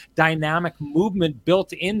of dynamic movement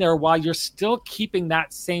built in there while you're still keeping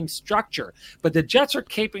that same structure. But the Jets are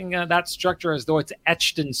keeping that structure as though it's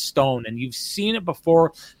etched in stone, and you've seen it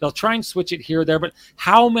before. They'll try and switch it here or there, but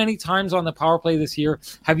how many times on the power play this year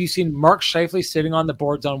have you seen Mark Scheifele sitting on the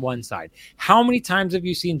boards on one side? How many times have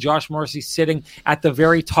you seen Josh Morrissey sitting at the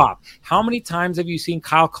very top? How many times have you seen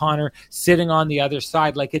Kyle Connor sitting on the other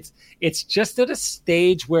side? Like it's just at a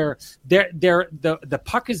stage where the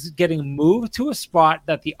puck is getting moved to a spot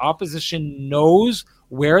that the opposition knows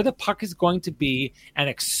where the puck is going to be and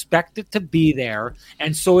expect it to be there.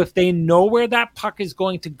 And so if they know where that puck is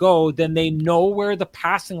going to go, then they know where the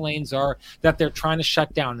passing lanes are that they're trying to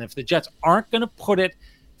shut down. And if the Jets aren't going to put it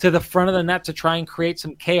to the front of the net to try and create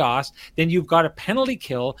some chaos, then you've got a penalty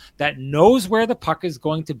kill that knows where the puck is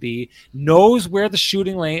going to be, knows where the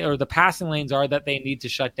shooting lane or the passing lanes are that they need to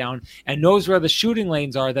shut down, and knows where the shooting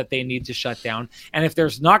lanes are that they need to shut down. And if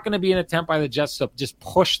there's not going to be an attempt by the Jets to just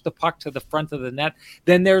push the puck to the front of the net,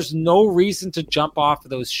 then there's no reason to jump off of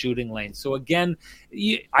those shooting lanes. So again,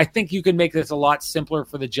 I think you can make this a lot simpler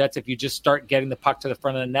for the Jets if you just start getting the puck to the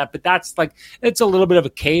front of the net. But that's it's a little bit of a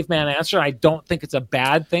caveman answer. I don't think it's a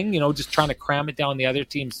bad thing, just trying to cram it down the other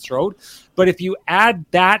team's throat. But if you add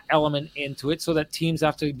that element into it so that teams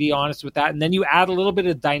have to be honest with that, and then you add a little bit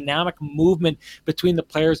of dynamic movement between the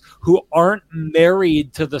players who aren't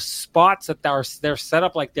married to the spots that they're set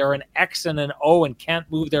up like they're an X and an O and can't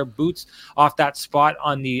move their boots off that spot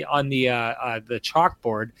on the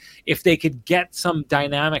chalkboard, if they could get some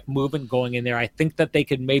dynamic movement going in there, I think that they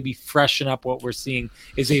could maybe freshen up what we're seeing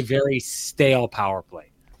is a very stale power play.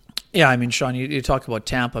 Yeah, I mean, Sean, you talk about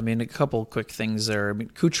Tampa. I mean, a couple quick things there. I mean,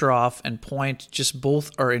 Kucherov and Point just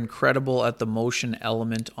both are incredible at the motion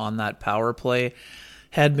element on that power play.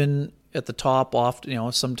 Hedman at the top,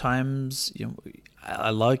 often, sometimes,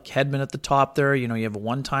 I like Hedman at the top there. You have a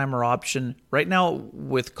one-timer option. Right now,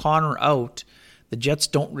 with Connor out, the Jets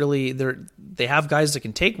don't really, they have guys that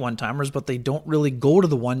can take one-timers, but they don't really go to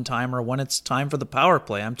the one-timer when it's time for the power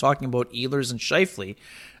play. I'm talking about Ehlers and Scheifele.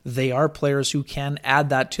 They are players who can add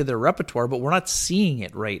that to their repertoire, but we're not seeing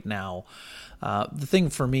it right now. The thing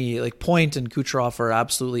for me, like Point and Kucherov are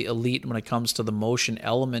absolutely elite when it comes to the motion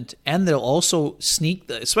element, and they'll also sneak,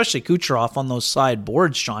 especially Kucherov on those side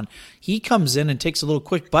boards, Sean. He comes in and takes a little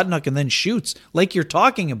quick butt hook and then shoots, like you're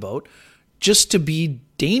talking about, just to be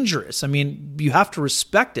dangerous. I mean, you have to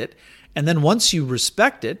respect it, and then once you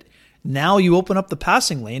respect it, now you open up the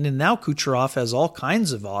passing lane, and now Kucherov has all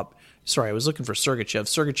kinds of Sorry, I was looking for Sergachev.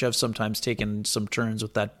 Sergachev sometimes taking some turns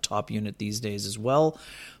with that top unit these days as well.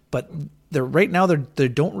 But right now they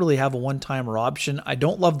don't really have a one-timer option. I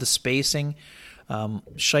don't love the spacing.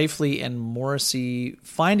 Scheifele and Morrissey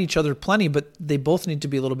find each other plenty, but they both need to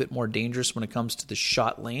be a little bit more dangerous when it comes to the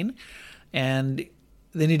shot lane. And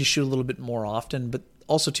they need to shoot a little bit more often. But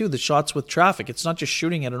also, too, the shots with traffic. It's not just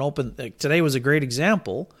shooting at an open... today was a great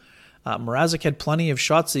example. Mrazek had plenty of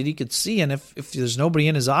shots that he could see, and if there's nobody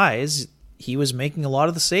in his eyes, he was making a lot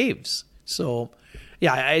of the saves. So,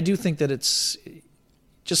 yeah, I do think that it's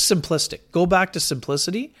just simplistic. Go back to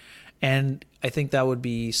simplicity, and I think that would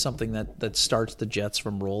be something that starts the Jets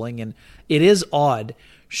from rolling. And it is odd,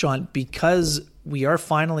 Sean, because we are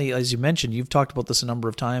finally, as you mentioned, you've talked about this a number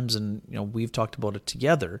of times, and we've talked about it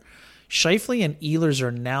together. Scheifele and Ehlers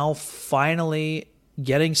are now finally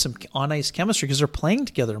getting some on-ice chemistry because they're playing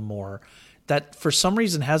together more. That for some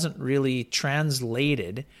reason hasn't really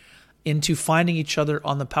translated into finding each other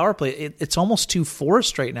on the power play. It's almost too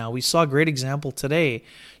forced right now. We saw a great example today.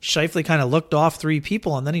 Scheifele kind of looked off three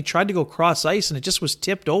people, and then he tried to go cross ice, and it just was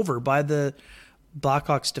tipped over by the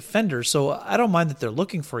Blackhawks defender. So I don't mind that they're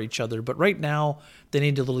looking for each other, but right now they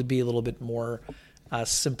need to be a little bit more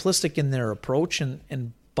simplistic in their approach,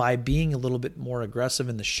 and by being a little bit more aggressive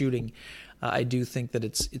in the shooting. I do think that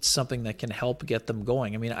it's something that can help get them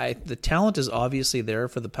going. I mean, the talent is obviously there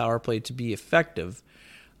for the power play to be effective,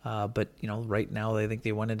 but right now I think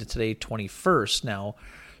they went into today 21st. Now,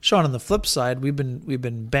 Sean, on the flip side, we've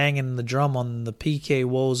been banging the drum on the PK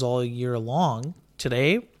woes all year long.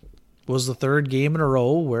 Today was the third game in a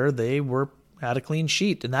row where they had a clean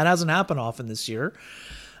sheet, and that hasn't happened often this year.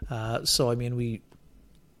 So I mean, we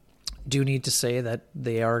do need to say that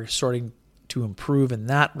they are starting to improve in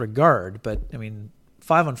that regard. But I mean,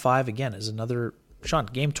 5-on-5 again is another, Sean,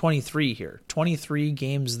 game 23 here. 23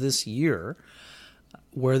 games this year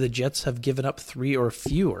where the Jets have given up 3 or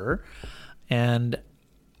fewer, and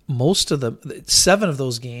most of the 7 of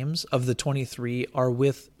those games of the 23 are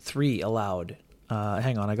with 3 allowed.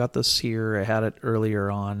 Hang on, I got this here. I had it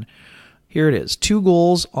earlier on. Here it is. 2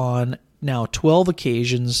 goals on now 12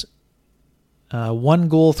 occasions. 1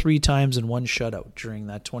 goal 3 times and 1 shutout during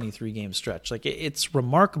that 23-game stretch. Like, it's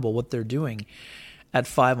remarkable what they're doing at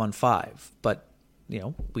 5-on-5. But,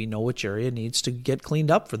 we know which area needs to get cleaned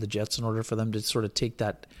up for the Jets in order for them to sort of take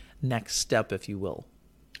that next step, if you will.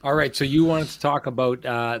 All right, so you wanted to talk about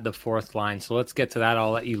the fourth line. So let's get to that.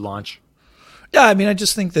 I'll let you launch. Yeah, I mean, I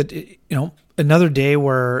just think that, another day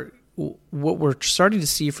where what we're starting to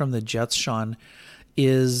see from the Jets, Sean,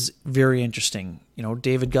 is very interesting.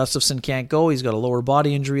 David Gustafsson can't go. He's got a lower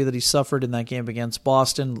body injury that he suffered in that game against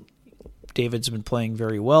Boston. David's been playing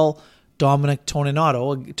very well. Dominic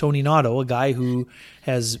Toninato, a guy who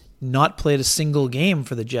has not played a single game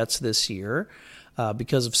for the Jets this year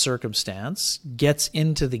because of circumstance, gets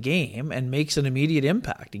into the game and makes an immediate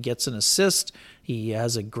impact. He gets an assist. They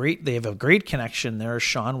have a great connection there,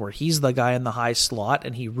 Sean, where he's the guy in the high slot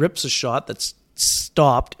and he rips a shot that's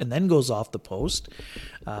stopped and then goes off the post.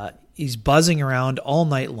 He's buzzing around all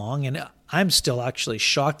night long, and I'm still actually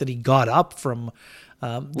shocked that he got up from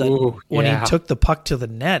when he took the puck to the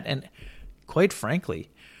net. And quite frankly,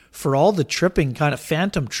 for all the tripping, kind of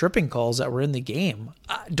phantom tripping calls that were in the game,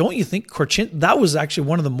 don't you think that was actually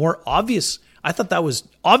one of the more obvious? I thought that was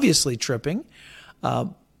obviously tripping.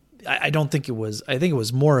 I don't think it was. I think it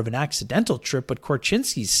was more of an accidental trip, but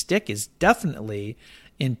Korchinski's stick is definitely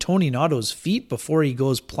in Toninato's feet before he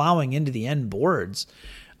goes plowing into the end boards.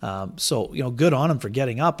 So, good on him for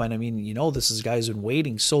getting up. And I mean, this is a guy who's been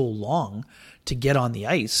waiting so long to get on the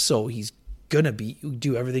ice. So he's going to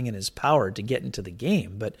do everything in his power to get into the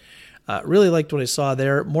game. But really liked what I saw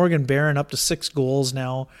there. Morgan Barron up to 6 goals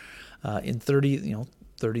now in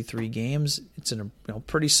 33 games. It's a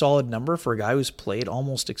pretty solid number for a guy who's played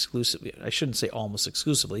almost exclusively. I shouldn't say almost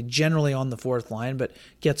exclusively, generally on the fourth line, but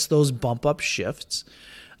gets those bump up shifts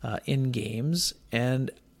in games. And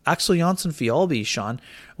Axel Jonsson-Fjällby, Sean,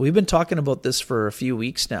 we've been talking about this for a few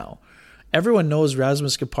weeks now. Everyone knows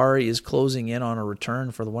Rasmus Kupari is closing in on a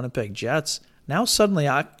return for the Winnipeg Jets. Now suddenly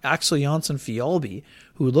Axel Jonsson-Fjällby,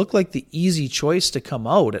 who looked like the easy choice to come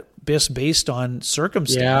out based on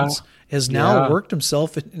circumstance, has now worked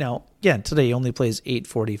himself. Now, again, today he only plays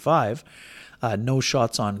 8:45, no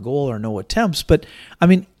shots on goal or no attempts. But, I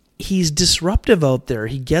mean, he's disruptive out there.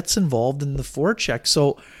 He gets involved in the forecheck.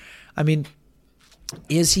 So, I mean,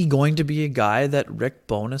 is he going to be a guy that Rick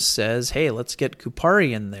Bowness says, hey, let's get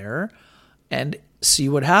Kupari in there and see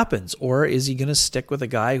what happens? Or is he going to stick with a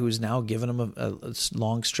guy who's now given him a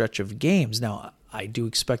long stretch of games? Now, I do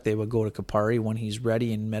expect they would go to Kupari when he's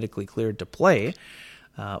ready and medically cleared to play,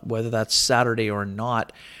 whether that's Saturday or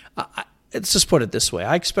not. Let's just put it this way.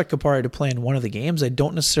 I expect Kupari to play in one of the games. I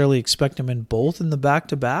don't necessarily expect him in both in the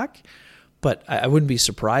back-to-back, but I wouldn't be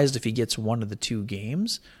surprised if he gets one of the 2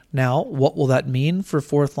 games. Now, what will that mean for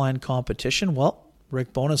fourth-line competition? Well,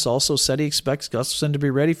 Rick Bowness also said he expects Gustafsson to be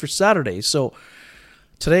ready for Saturday. So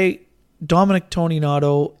today, Dominic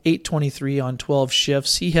Toninato, 8:23 on 12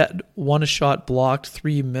 shifts. He had 1 shot blocked,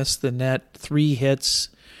 3 missed the net, 3 hits,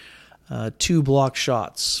 2 blocked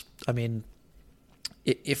shots. I mean,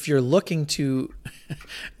 if you're looking to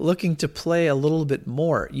play a little bit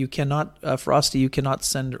more, you cannot, Frosty, you cannot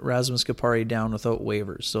send Rasmus Kupari down without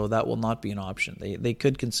waivers. So that will not be an option. They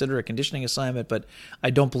could consider a conditioning assignment, but I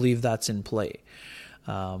don't believe that's in play.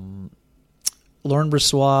 Laurent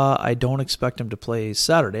Brossoit, I don't expect him to play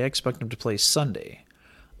Saturday. I expect him to play Sunday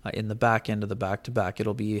in the back end of the back-to-back.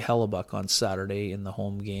 It'll be Hellebuck on Saturday in the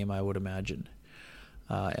home game, I would imagine.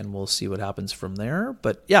 And we'll see what happens from there.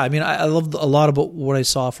 But yeah, I mean, I loved a lot about what I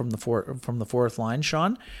saw from the fourth line,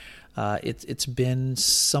 Sean. It's been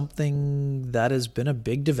something that has been a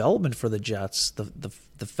big development for the Jets.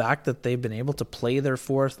 The fact that they've been able to play their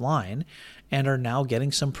fourth line and are now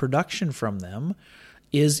getting some production from them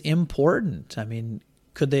is important. I mean,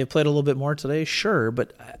 could they have played a little bit more today? Sure,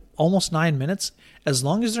 but almost 9 minutes, as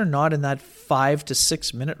long as they're not in that 5 to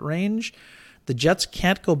 6 minute range, the Jets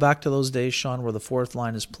can't go back to those days, Sean, where the fourth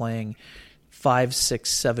line is playing 5, 6,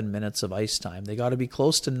 7 minutes of ice time. They got to be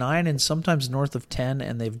close to 9 and sometimes north of 10,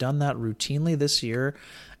 and they've done that routinely this year.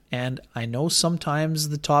 And I know sometimes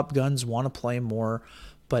the top guns want to play more,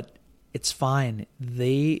 but it's fine.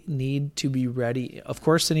 They need to be ready. Of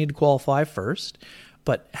course, they need to qualify first,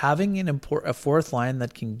 but having a fourth line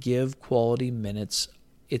that can give quality minutes,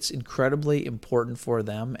 it's incredibly important for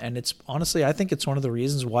them. And it's honestly, I think it's one of the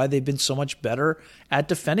reasons why they've been so much better at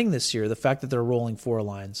defending this year, the fact that they're rolling 4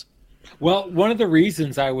 lines. Well, one of the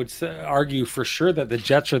reasons I would argue for sure that the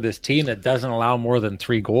Jets are this team that doesn't allow more than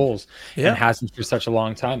 3 goals and hasn't for such a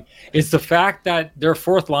long time is the fact that their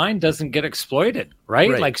fourth line doesn't get exploited,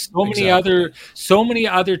 right? Like so many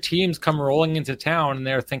other teams come rolling into town and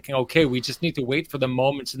they're thinking, okay, we just need to wait for the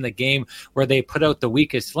moments in the game where they put out the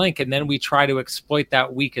weakest link, and then we try to exploit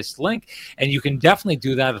that weakest link. And you can definitely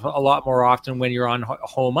do that a lot more often when you're on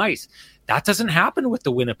home ice. That doesn't happen with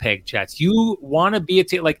the Winnipeg Jets. You want to be a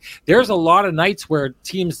team. Like, there's a lot of nights where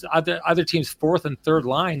teams, other teams' fourth and third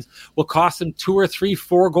lines will cost them 2 or 3,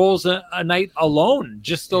 4 goals a night alone.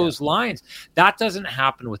 Just those lines. That doesn't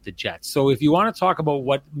happen with the Jets. So if you want to talk about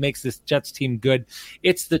what makes this Jets team good,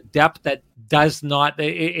 it's the depth that does not.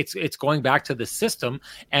 It's going back to the system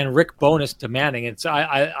and Rick Bowness demanding. It's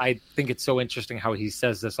I think it's so interesting how he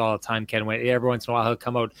says this all the time, Ken. Every once in a while he'll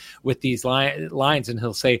come out with these lines and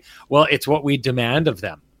he'll say, well, it's what we demand of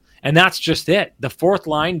them. And that's just it. The fourth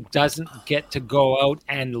line doesn't get to go out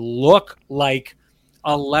and look like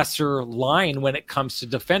a lesser line when it comes to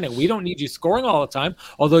defending. We don't need you scoring all the time,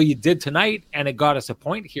 although you did tonight, and it got us a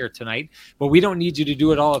point here tonight. But we don't need you to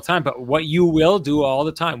do it all the time. But what you will do all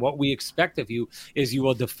the time, what we expect of you, is you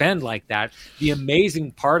will defend like that. The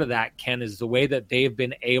amazing part of that, Ken, is the way that they've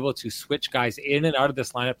been able to switch guys in and out of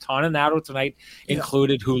this lineup. Toninato tonight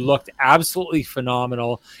included, who looked absolutely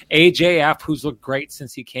phenomenal. AJF, who's looked great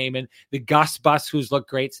since he came in. The Gus Bus, who's looked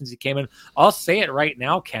great since he came in. I'll say it right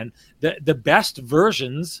now, Ken. The best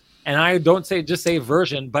versions, and I don't just say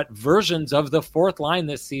version, but versions of the fourth line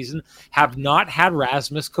this season have not had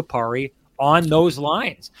Rasmus Kupari on those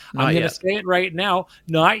lines. I'm going to say it right now.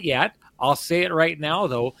 Not yet. I'll say it right now,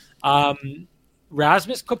 though.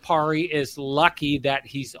 Rasmus Kupari is lucky that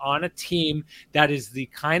he's on a team that is the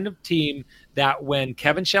kind of team that when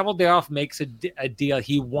Kevin Cheveldayoff makes a deal,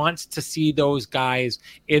 he wants to see those guys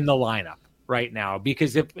in the lineup right now.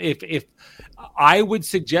 Because if I would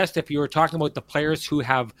suggest, if you were talking about the players who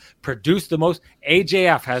have produced the most,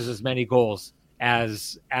 AJF has as many goals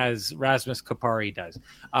as Rasmus Kupari does.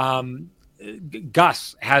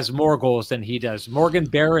 Gus has more goals than he does. Morgan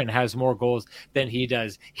Barron has more goals than he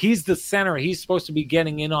does. He's the center. He's supposed to be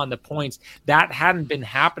getting in on the points. That hadn't been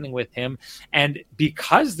happening with him. And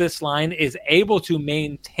because this line is able to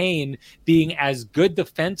maintain being as good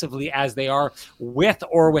defensively as they are with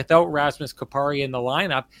or without Rasmus Kupari in the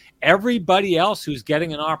lineup, everybody else who's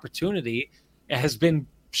getting an opportunity has been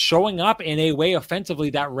showing up in a way offensively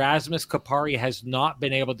that Rasmus Kupari has not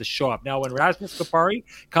been able to show up. Now, when Rasmus Kupari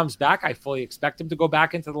comes back, I fully expect him to go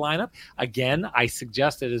back into the lineup. Again, I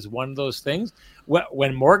suggest it is one of those things.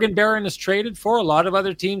 When Morgan Barron is traded for, a lot of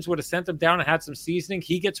other teams would have sent him down and had some seasoning.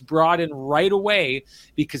 He gets brought in right away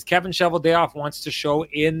because Kevin Cheveldayoff wants to show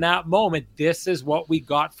in that moment, this is what we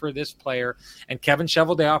got for this player. And Kevin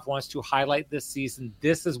Cheveldayoff wants to highlight this season,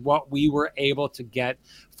 this is what we were able to get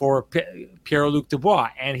for Pierre-Luc Dubois.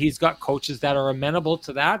 And he's got coaches that are amenable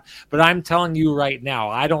to that. But I'm telling you right now,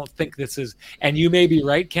 I don't think this is, and you may be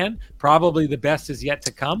right, Ken, probably the best is yet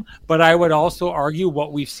to come. But I would also argue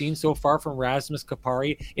what we've seen so far from Rasmus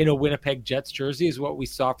Kupari in a Winnipeg Jets jersey is what we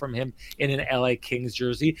saw from him in an LA Kings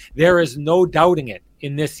jersey. There is no doubting it.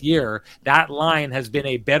 In this year, that line has been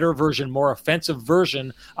a better version, more offensive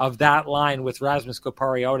version of that line with Rasmus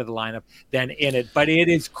Kupari out of the lineup than in it. But it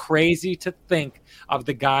is crazy to think of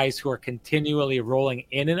the guys who are continually rolling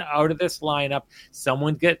in and out of this lineup.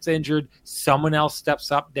 Someone gets injured, someone else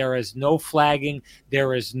steps up. There is no flagging.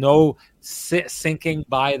 There is no sinking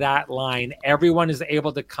by that line. Everyone is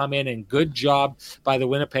able to come in, and good job by the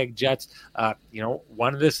Winnipeg Jets.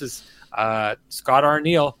 One of this is Scott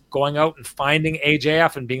Arniel going out and finding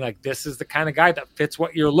AJF and being like, this is the kind of guy that fits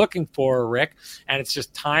what you're looking for, Rick. And it's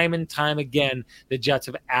just time and time again, the Jets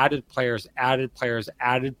have added players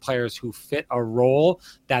who fit a role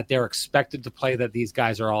that they're expected to play, that these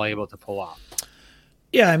guys are all able to pull off.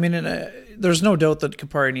 Yeah, I mean, there's no doubt that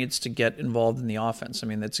Kupari needs to get involved in the offense. I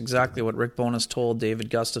mean, that's exactly what Rick Bowness told David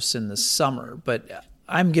Gustafsson this summer. But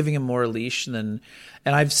I'm giving him more leash and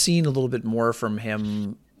I've seen a little bit more from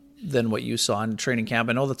him than what you saw in training camp.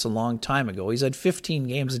 I know that's a long time ago. He's had 15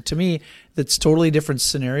 games, and to me, that's totally different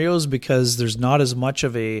scenarios because there's not as much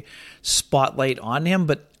of a spotlight on him.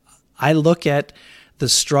 But I look at the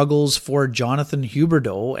struggles for Jonathan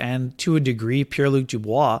Huberdeau and to a degree Pierre-Luc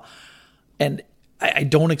Dubois, and I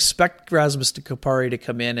don't expect Rasmus Kupari to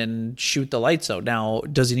come in and shoot the lights out. Now,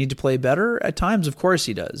 does he need to play better at times? Of course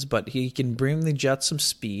he does, but he can bring the Jets some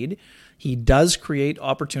speed. He does create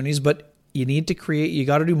opportunities, but you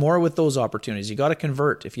got to do more with those opportunities. You got to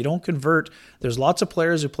convert. If you don't convert, there's lots of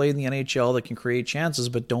players who play in the NHL that can create chances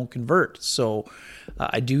but don't convert. So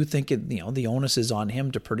I do think the onus is on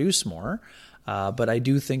him to produce more. But I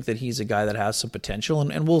do think that he's a guy that has some potential,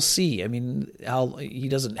 and we'll see. I mean, he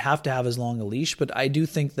doesn't have to have as long a leash, but I do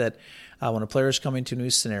think that when a player is coming to a new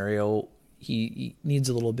scenario, he needs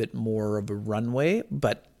a little bit more of a runway.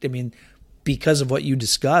 But, I mean, because of what you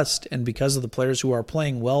discussed and because of the players who are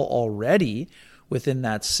playing well already within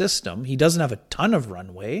that system, he doesn't have a ton of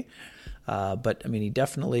runway. But, I mean, he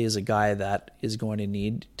definitely is a guy that is going to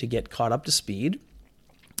need to get caught up to speed.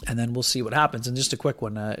 And then we'll see what happens. And just a quick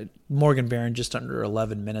one, Morgan Barron just under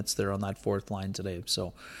 11 minutes there on that fourth line today.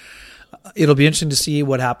 So it'll be interesting to see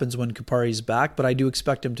what happens when Kupari's back, but I do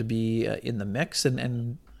expect him to be in the mix.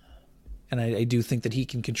 And I do think that he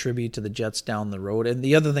can contribute to the Jets down the road. And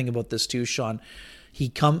the other thing about this too, Sean,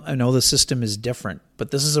 I know the system is different, but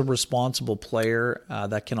this is a responsible player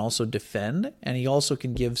that can also defend, and he also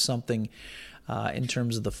can give something in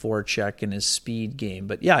terms of the forecheck and his speed game.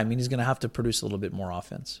 But yeah, I mean, he's going to have to produce a little bit more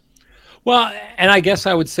offense. Well, and I guess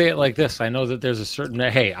I would say it like this. I know that there's a certain,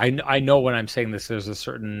 I know when I'm saying this, there's a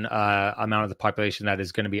certain amount of the population that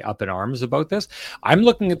is going to be up in arms about this. I'm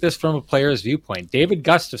looking at this from a player's viewpoint. David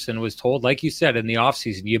Gustafsson was told, like you said, in the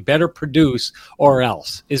offseason, you better produce or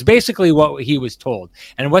else, is basically what he was told.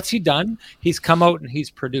 And what's he done? He's come out and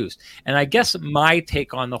he's produced. And I guess my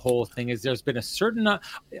take on the whole thing is there's been a certain,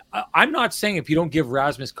 I'm not saying if you don't give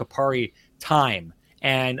Rasmus Kupari time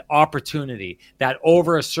and opportunity, that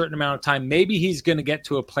over a certain amount of time, maybe he's going to get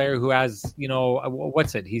to a player who has,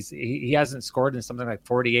 he hasn't scored in something like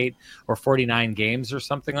 48 or 49 games or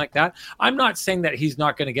something like that. I'm not saying that he's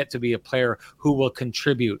not going to get to be a player who will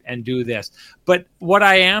contribute and do this. But what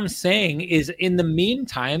I am saying is, in the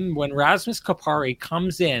meantime, when Rasmus Kupari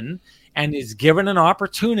comes in and is given an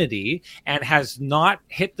opportunity and has not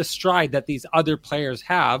hit the stride that these other players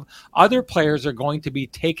have, other players are going to be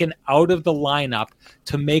taken out of the lineup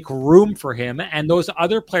to make room for him. And those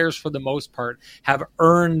other players, for the most part, have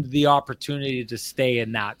earned the opportunity to stay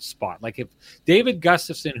in that spot. Like if David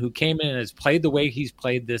Gustafsson, who came in and has played the way he's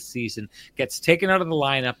played this season, gets taken out of the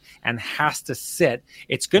lineup and has to sit,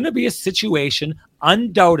 it's going to be a situation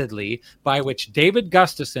undoubtedly by which David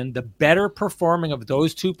Gustafsson, the better performing of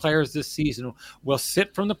those two players this season, will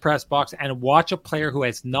sit from the press box and watch a player who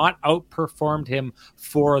has not outperformed him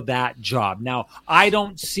for that job. Now, I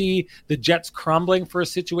don't see the Jets crumbling for a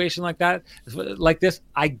situation like this.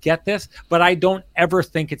 I get this, but I don't ever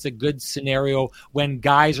think it's a good scenario when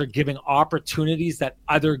guys are giving opportunities that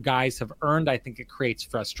other guys have earned. I think it creates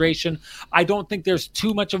frustration. I don't think there's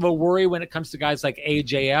too much of a worry when it comes to guys like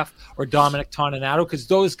AJF or Dominic Toninato, because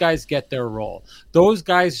those guys get their role. Those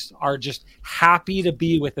guys are just happy to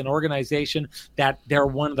be with an organization that they're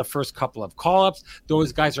one of the first couple of call-ups.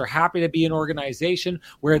 Those guys are happy to be an organization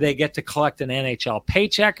where they get to collect an NHL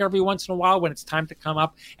paycheck every once in a while when it's time to come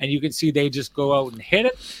up, and you can see they just go out and hit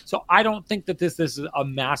it. So I don't think that this is a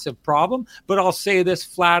massive problem, but I'll say this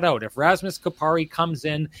flat out. If Rasmus Kupari comes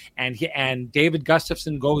in and David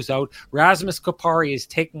Gustafsson goes out, Rasmus Kupari is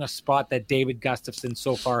taking a spot that David Gustafsson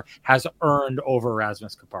so far has earned over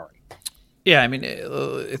Rasmus Kupari. Yeah, I mean,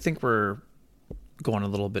 I think we're going a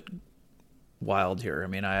little bit wild here. I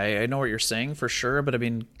mean, I know what you're saying for sure, but I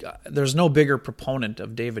mean, there's no bigger proponent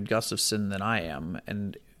of David Gustafsson than I am,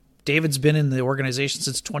 and David's been in the organization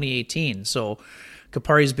since 2018, so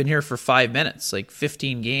Kupari's been here for 5 minutes, like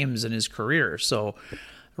 15 games in his career. So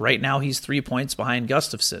right now he's 3 points behind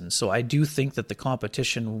Gustafsson. So I do think that the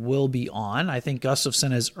competition will be on. I think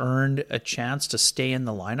Gustafsson has earned a chance to stay in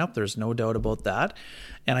the lineup. There's no doubt about that.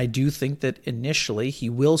 And I do think that initially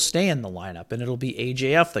he will stay in the lineup, and it'll be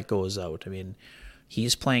AJF that goes out. I mean,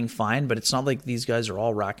 he's playing fine, but it's not like these guys are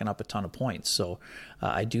all racking up a ton of points. So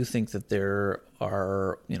I do think that there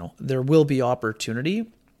will be opportunity.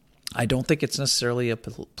 I don't think it's necessarily a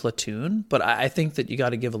platoon, but I think that you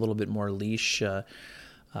got to give a little bit more leash to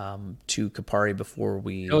Kupari before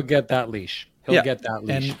we... He'll get that leash. He'll get that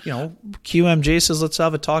leash. And, QMJ says, let's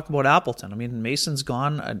have a talk about Appleton. I mean, Mason's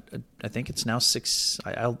gone. I think it's now 6.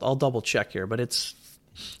 I'll double check here, but it's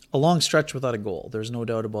a long stretch without a goal. There's no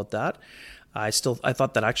doubt about that. I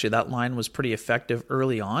thought that actually that line was pretty effective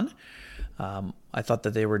early on. I thought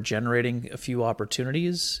that they were generating a few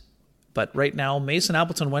opportunities. But right now, Mason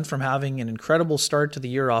Appleton went from having an incredible start to the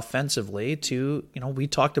year offensively to, we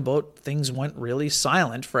talked about things went really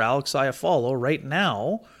silent for Alex Iafallo. Right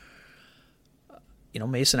now,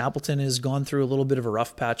 Mason Appleton has gone through a little bit of a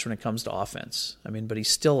rough patch when it comes to offense. I mean, but he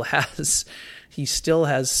still has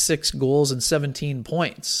 6 goals and 17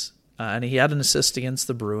 points. And he had an assist against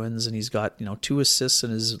the Bruins, and he's got, 2 assists in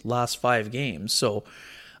his last 5 games. So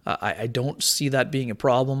I don't see that being a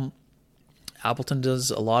problem. Appleton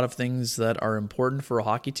does a lot of things that are important for a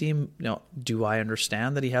hockey team. Do I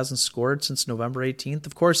understand that he hasn't scored since November 18th?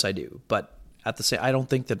 Of course I do. But at the same, I don't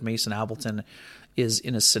think that Mason Appleton is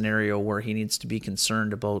in a scenario where he needs to be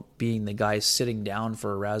concerned about being the guy sitting down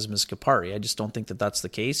for Erasmus Kapari. I just don't think that that's the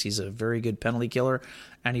case. He's a very good penalty killer,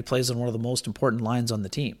 and he plays on one of the most important lines on the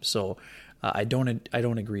team. So I don't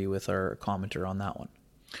agree with our commenter on that one.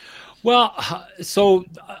 Well, so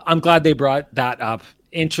I'm glad they brought that up.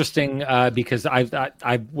 Interesting, because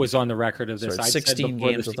I was on the record of this. 16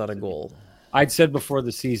 games without a goal. I'd said before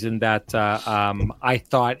the season that I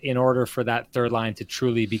thought in order for that third line to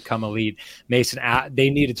truly become elite, they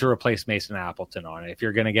needed to replace Mason Appleton on it. If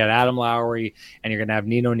you're going to get Adam Lowry and you're going to have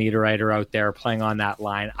Nino Niederreiter out there playing on that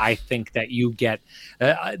line, I think that you get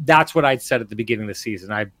that's what I'd said at the beginning of the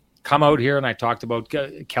season. I come out here and I talked about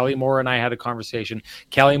Kelly Moore, and I had a conversation.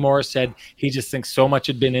 Kelly Moore said he just thinks so much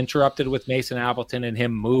had been interrupted with Mason Appleton and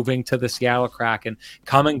him moving to the Seattle Kraken,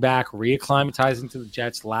 coming back, reacclimatizing to the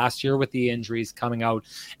Jets last year with the injuries coming out.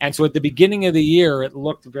 And so at the beginning of the year, it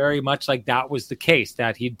looked very much like that was the case,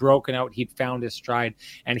 that he'd broken out, he'd found his stride,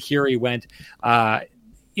 and here he went.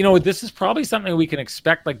 This is probably something we can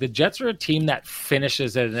expect. Like, the Jets are a team that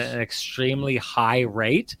finishes at an extremely high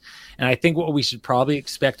rate. And I think what we should probably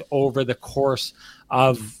expect over the course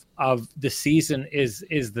of the season is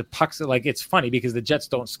the pucks. Like, it's funny because the Jets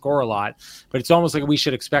don't score a lot, but it's almost like we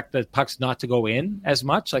should expect the pucks not to go in as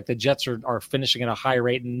much. Like, the Jets are finishing at a high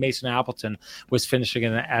rate, and Mason Appleton was finishing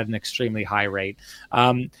at an extremely high rate.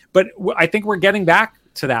 But I think we're getting back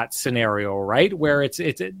to that scenario, right? Where it's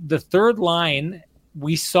the third line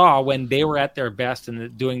we saw when they were at their best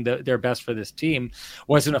and doing their best for this team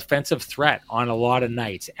was an offensive threat on a lot of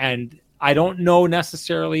nights. And I don't know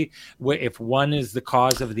necessarily if one is the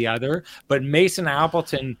cause of the other, but Mason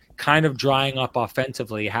Appleton kind of drying up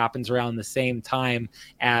offensively happens around the same time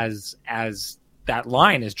as that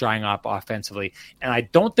line is drying up offensively. And I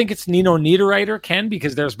don't think it's Nino Niederreiter, Ken,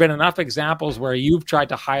 because there's been enough examples where you've tried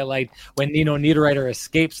to highlight when Nino Niederreiter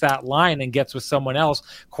escapes that line and gets with someone else,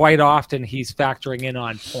 quite often he's factoring in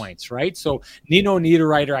on points, right? So Nino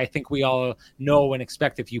Niederreiter, I think we all know and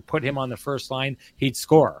expect if you put him on the first line, he'd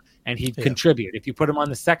score and he'd contribute. If you put him on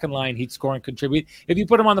the second line, he'd score and contribute. If you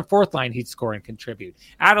put him on the fourth line, he'd score and contribute.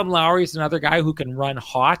 Adam Lowry is another guy who can run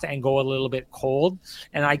hot and go a little bit cold.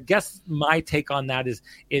 And I guess my take on that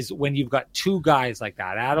is when you've got two guys like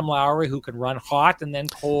that, Adam Lowry who can run hot and then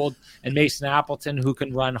cold, and Mason Appleton who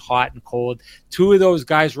can run hot and cold. Two of those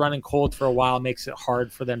guys running cold for a while makes it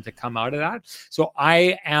hard for them to come out of that. So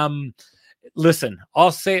listen,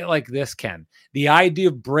 I'll say it like this, Ken. The idea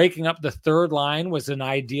of breaking up the third line was an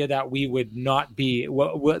idea that we would not be,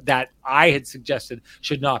 that I had suggested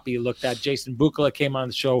should not be looked at. Jason Bukala came on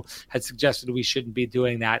the show, had suggested we shouldn't be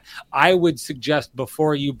doing that. I would suggest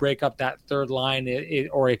before you break up that third line,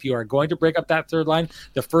 or if you are going to break up that third line,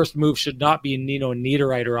 the first move should not be Nino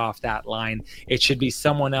Niederreiter off that line. It should be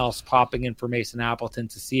someone else popping in for Mason Appleton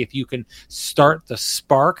to see if you can start the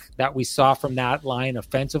spark that we saw from that line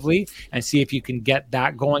offensively and see if you can get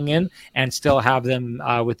that going in and still have them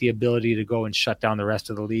with the ability to go and shut down the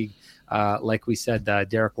rest of the league. Like we said,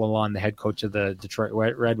 Derek Lalonde, the head coach of the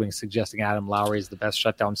Detroit Red Wings, suggesting Adam Lowry is the best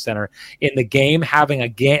shutdown center in the game. Having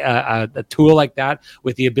a tool like that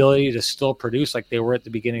with the ability to still produce like they were at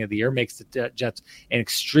the beginning of the year makes the Jets an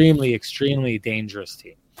extremely, extremely dangerous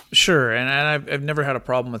team. Sure, and I've never had a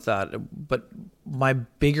problem with that. But my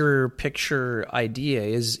bigger picture idea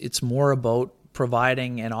is it's more about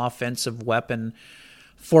providing an offensive weapon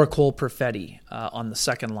for Cole Perfetti on the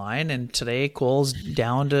second line. And today Cole's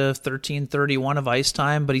down to 13:31 of ice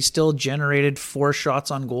time, but he still generated 4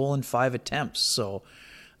 shots on goal in 5 attempts. So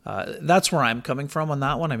that's where I'm coming from on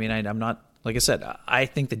that one. I mean, I'm not, like I said, I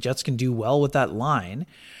think the Jets can do well with that line.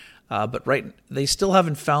 But they still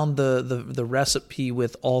haven't found the recipe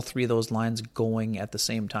with all 3 of those lines going at the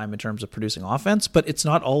same time in terms of producing offense. But it's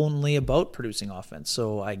not only about producing offense,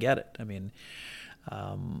 so I get it. I mean,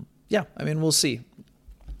 we'll see.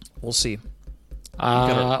 We'll see.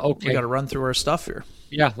 Okay. We got to run through our stuff here.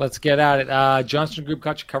 Yeah, let's get at it. Johnston Group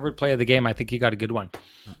got you covered. Play of the game. I think you got a good one.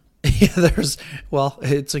 Yeah,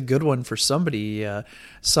 it's a good one for somebody.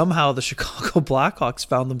 Somehow the Chicago Blackhawks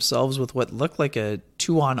found themselves with what looked like a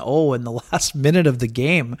 2-on-0 in the last minute of the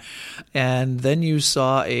game. And then you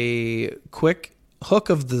saw a quick hook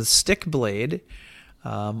of the stick blade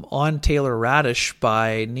on Taylor Radish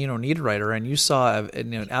by Nino Niederreiter. And you saw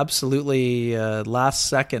an absolutely last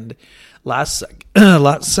second slash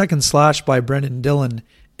by Brendan Dillon,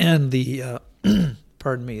 and the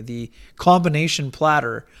pardon me, the combination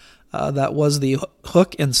platter that was the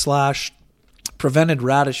hook and slash prevented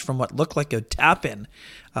Radish from what looked like a tap in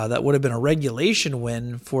that would have been a regulation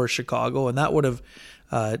win for Chicago, and that would have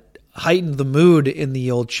heightened the mood in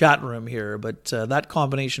the old chat room here. But that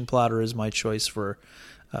combination platter is my choice for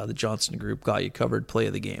the Johnston Group got you covered play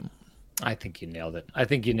of the game. I think you nailed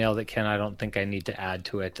it. Ken. I don't think I need to add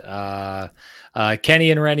to it.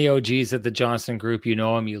 Kenny and Renny OGs at the Johnston Group. You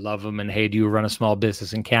know them, you love them, and hey, do you run a small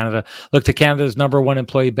business in Canada? Look to Canada's #1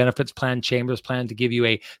 employee benefits plan, Chambers Plan, to give you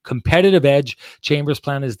a competitive edge. Chambers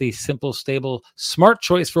Plan is the simple, stable, smart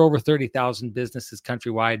choice for over 30,000 businesses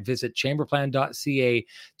countrywide. Visit chamberplan.ca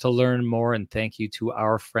to learn more, and thank you to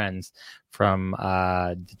our friends from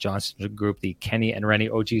the Johnston Group, the Kenny and Renny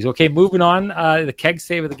OGs. Okay, moving on. The keg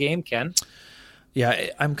save of the game, Ken. Yeah,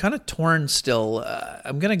 I'm kind of torn still.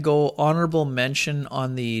 I'm going to go honorable mention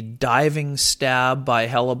on the diving stab by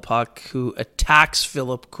Hellebuyck, who attacks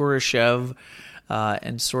Philip Kurashev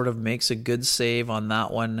and sort of makes a good save on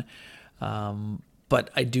that one. But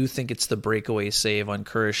I do think it's the breakaway save on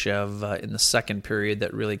Kurashev in the second period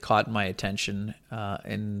that really caught my attention.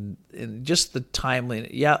 And just the timely.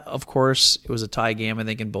 Yeah, of course, it was a tie game, I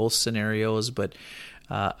think, in both scenarios. But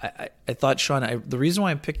I thought, Sean, the reason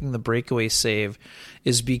why I'm picking the breakaway save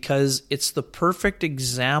is because it's the perfect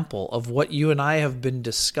example of what you and I have been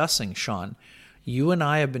discussing, Sean. You and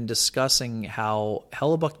I have been discussing how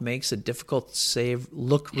Hellebuyck makes a difficult save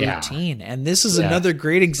look routine. And this is another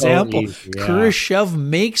great example. Kurashev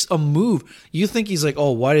makes a move. You think he's like,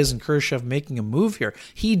 oh, why isn't Kurashev making a move here?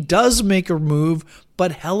 He does make a move,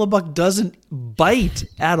 but Hellebuyck doesn't bite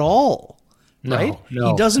at all. Right? No,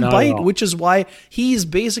 he doesn't bite, which is why he's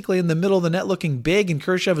basically in the middle of the net looking big, and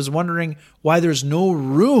Kurashev is wondering why there's no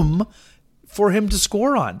room for him to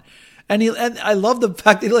score on. And I love the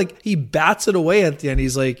fact that he bats it away at the end.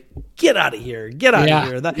 He's like, "Get out of here! Get out of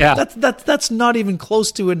here!" That's not even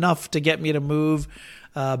close to enough to get me to move.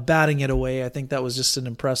 Batting it away, I think that was just an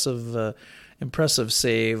impressive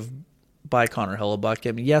save by Connor Hellebuyck.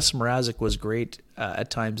 I mean, yes, Mrazek was great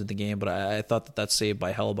at times in the game, but I thought that save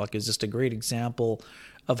by Hellebuyck is just a great example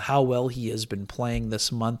of how well he has been playing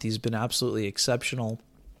this month. He's been absolutely exceptional.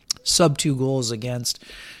 Sub 2 goals against,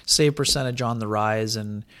 save percentage on the rise,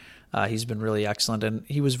 and he's been really excellent. And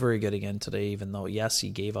he was very good again today, even though, yes,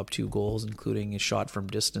 he gave up 2 goals, including a shot from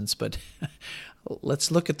distance. But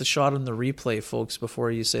let's look at the shot on the replay, folks,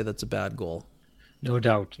 before you say that's a bad goal. No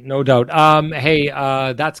doubt. Hey,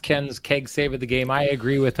 that's Ken's keg save of the game. I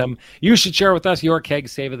agree with him. You should share with us your keg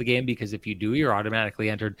save of the game, because if you do, you're automatically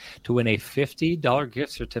entered to win a $50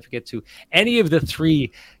 gift certificate to any of the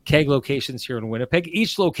 3 keg locations here in Winnipeg,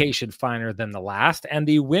 each location finer than the last. And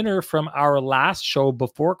the winner from our last show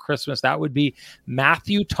before Christmas, that would be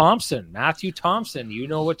Matthew Thompson. Matthew Thompson, you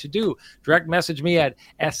know what to do. Direct message me at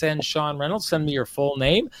SN Sean Reynolds. Send me your full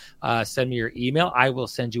name. Send me your email. I will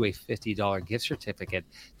send you a $50 gift certificate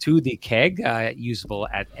to the keg, usable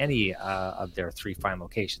at any of their 3 fine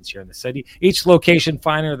locations here in the city. Each location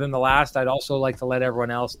finer than the last. I'd also like to let everyone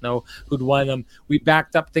else know who'd won them. We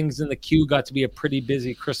backed up things in the queue. Got to be a pretty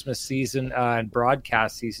busy Christmas season and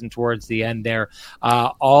broadcast season towards the end there.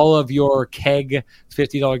 All of your keg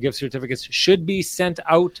 $50 gift certificates should be sent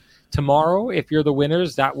out tomorrow. If you're the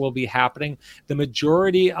winners, that will be happening. The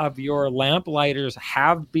majority of your lamp lighters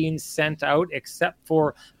have been sent out, except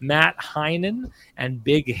for Matt Heinen and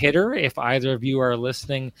Big Hitter. If either of you are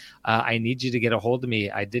listening, I need you to get a hold of me.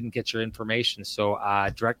 I didn't get your information, so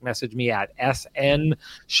direct message me at SN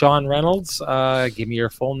Sean Reynolds. Give me your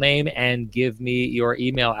full name and give me your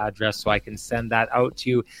email address so I can send that out to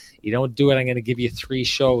you. You don't do it, I'm going to give you 3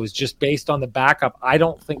 shows. Just based on the backup, I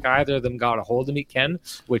don't think either of them got a hold of me, Ken,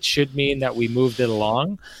 which should mean that we moved it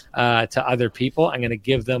along to other people. I'm going to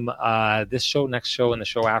give them this show, next show, and the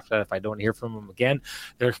show after that if I don't hear from them again.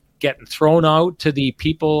 They're getting thrown out to the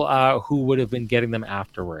people who would have been getting them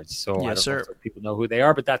afterwards. So yes, I don't know if people know who they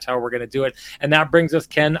are, but that's how we're going to do it. And that brings us,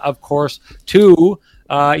 Ken, of course, to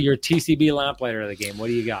your TCB lamplighter of the game. What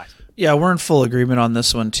do you got? Yeah, we're in full agreement on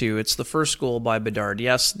this one, too. It's the first goal by Bedard.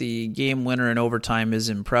 Yes, the game winner in overtime is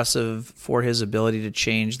impressive for his ability to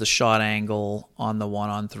change the shot angle on the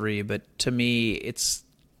 1-on-3. But to me, it's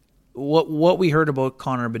what we heard about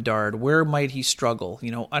Connor Bedard. Where might he struggle?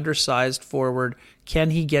 Undersized forward. Can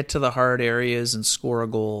he get to the hard areas and score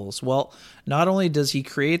goals? Well, not only does he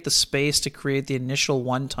create the space to create the initial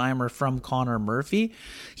one-timer from Connor Murphy,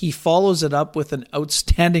 he follows it up with an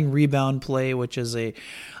outstanding rebound play, which is a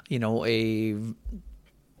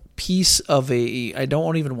piece of I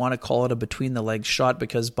don't even want to call it a between the legs shot,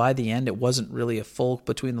 because by the end it wasn't really a full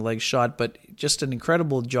between the legs shot, but just an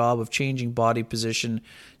incredible job of changing body position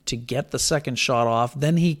to get the second shot off.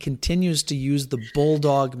 Then he continues to use the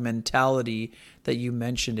bulldog mentality that you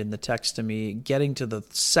mentioned in the text to me, getting to the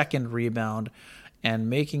second rebound and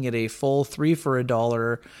making it a full 3 for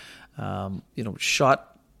 $1,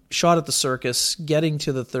 shot at the circus, getting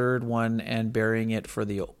to the third one and burying it for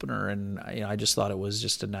the opener. And I just thought it was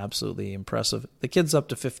just an absolutely impressive. The kid's up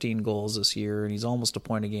to 15 goals this year, and he's almost a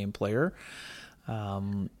point a game player.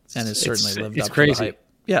 And has certainly lived up to the hype.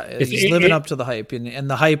 Yeah, he's living up to the hype, and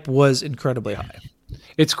the hype was incredibly high.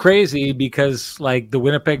 It's crazy because the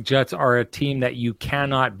Winnipeg Jets are a team that you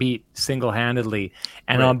cannot beat single-handedly.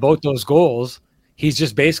 And on both those goals, he's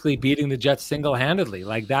just basically beating the Jets single-handedly.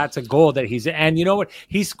 That's a goal that and you know what?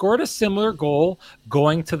 He scored a similar goal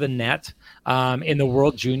going to the net in the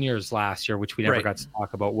World Juniors last year, which we never got to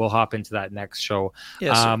talk about. We'll hop into that next show.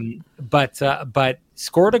 Yes, but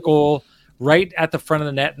scored a goal right at the front of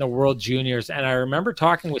the net in the World Juniors. And I remember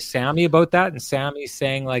talking with Sammy about that, and Sammy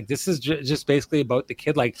saying this is just basically about the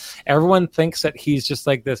kid. Everyone thinks that he's just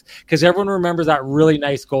like this because everyone remembers that really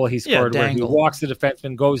nice goal he scored where he walks the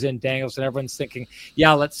defenseman, goes in, dangles, and everyone's thinking,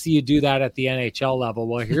 yeah, let's see you do that at the NHL level.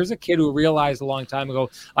 Well, here's a kid who realized a long time ago,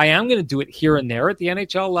 I am going to do it here and there at the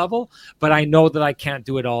NHL level, but I know that I can't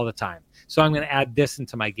do it all the time. So I'm going to add this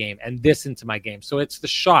into my game and this into my game. So it's the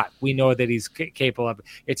shot we know that he's capable of.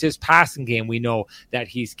 It's his passing game we know that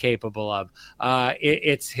he's capable of.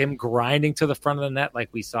 It's him grinding to the front of the net like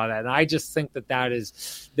we saw that. And I just think that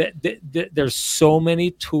is there's so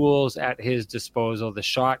many tools at his disposal. The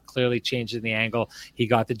shot clearly changing the angle. He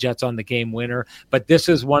got the Jets on the game winner. But this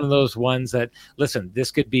is one of those ones that, listen,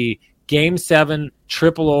 this could be Game 7,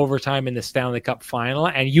 triple overtime in the Stanley Cup final,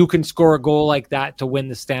 and you can score a goal like that to win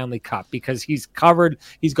the Stanley Cup because he's covered.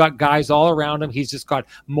 He's got guys all around him. He's just got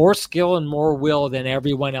more skill and more will than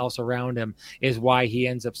everyone else around him is why he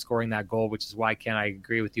ends up scoring that goal, which is why, Ken, I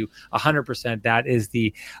agree with you 100%. That is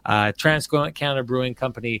the Trans-Canada Brewing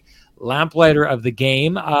Company Lamplighter of the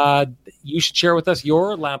game. You should share with us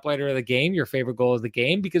your Lamplighter of the game, your favorite goal of the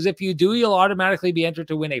game, because if you do, you'll automatically be entered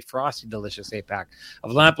to win a frosty, delicious 8-pack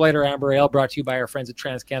of Lamplighter Amber Ale brought to you by our friends at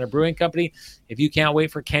Trans-Canada Brewing Company. If you can't wait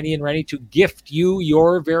for Kenny and Renny to gift you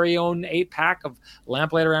your very own 8-pack of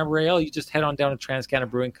Lamplighter Amber Ale, you just head on down to Trans-Canada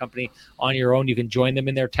Brewing Company on your own. You can join them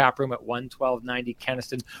in their tap room at 11290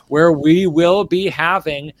 Kenniston, where we will be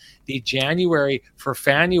having the January for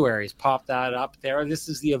Fanuaries. Pop that up there. This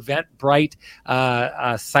is the Eventbrite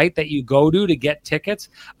site that you go to get tickets.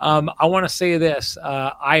 I want to say this.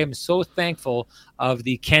 I am so thankful of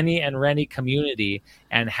the Kenny and Renny community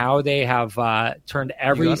and how they have turned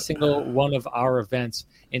every single one of our events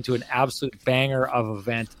into an absolute banger of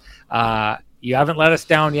event. You haven't let us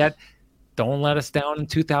down yet. Don't let us down in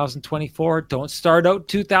 2024. Don't start out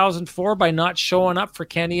 2004 by not showing up for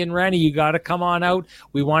Kenny and Renny. You got to come on out.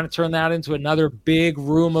 We want to turn that into another big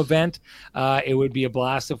room event. It would be a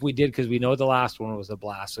blast if we did, because we know the last one was a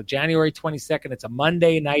blast. So January 22nd, it's a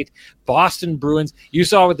Monday night. Boston Bruins. You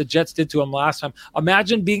saw what the Jets did to them last time.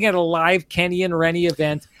 Imagine being at a live Kenny and Renny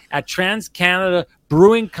event at Trans-Canada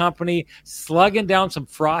Brewing Company, slugging down some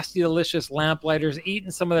frosty, delicious lamplighters,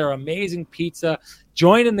 eating some of their amazing pizza,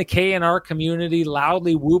 joining the K&R community,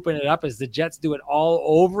 loudly whooping it up as the Jets do it all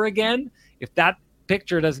over again. If that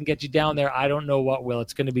picture doesn't get you down there, I don't know what will.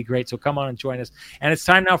 It's going to be great. So come on and join us. And it's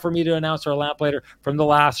time now for me to announce our lamplighter from the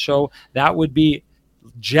last show. That would be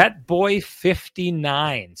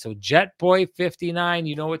JetBoy59. So JetBoy59,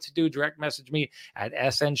 you know what to do. Direct message me at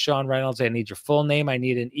SN Sean Reynolds. I need your full name. I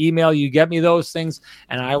need an email. You get me those things,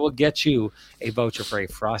 and I will get you a voucher for a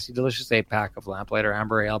frosty, delicious 8-pack of Lamplighter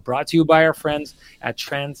Amber Ale, brought to you by our friends at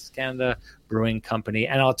Trans-Canada Brewing Company.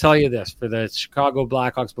 And I'll tell you this, for the Chicago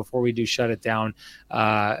Blackhawks, before we do shut it down,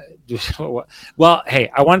 well, hey,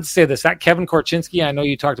 I wanted to say this. That Kevin Korchinski, I know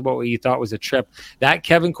you talked about what you thought was a trip. That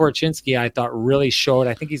Kevin Korchinski, I thought really showed.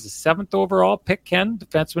 I think he's the 7th overall pick, Ken,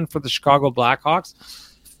 defenseman for the Chicago Blackhawks.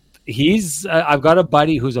 he's I've got a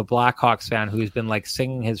buddy who's a Blackhawks fan who's been like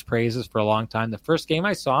singing his praises for a long time. The first game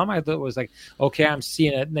I saw him, I thought it was like, okay, I'm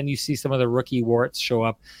seeing it. And then you see some of the rookie warts show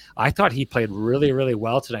up. I thought he played really, really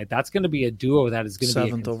well tonight. That's going to be a duo that is going to be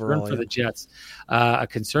a concern overall, for the Jets, a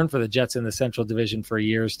concern for the Jets in the Central Division for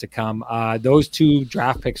years to come. Those two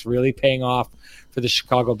draft picks really paying off for the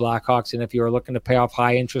Chicago Blackhawks. And if you are looking to pay off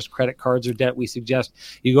high interest credit cards or debt, we suggest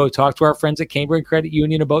you go talk to our friends at Cambrian Credit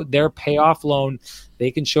Union about their payoff loan.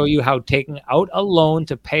 They can show you how taking out a loan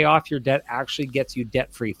to pay off your debt actually gets you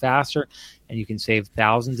debt-free faster, and you can save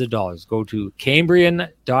thousands of dollars. Go to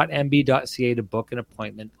cambrian.mb.ca to book an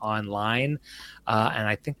appointment online. And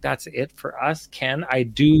I think that's it for us. Ken, I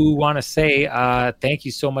do want to say thank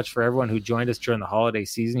you so much for everyone who joined us during the holiday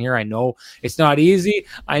season here. I know it's not easy.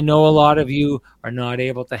 I know a lot of you are not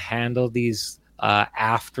able to handle these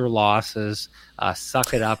after losses.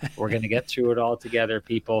 Suck it up. We're going to get through it all together,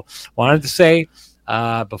 people. Wanted to say,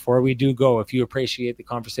 before we do go, if you appreciate the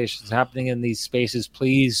conversations happening in these spaces,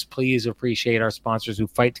 please appreciate our sponsors who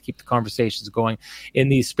fight to keep the conversations going in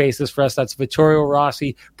these spaces for us. That's Vittorio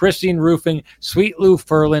Rossi, Pristine Roofing, Sweet Lou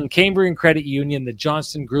Furlan, Cambrian Credit Union, the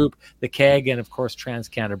Johnston Group, the Keg, and of course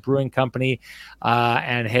Trans-Canada Brewing Company.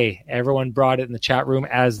 And hey, everyone brought it in the chat room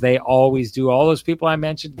as they always do. All those people I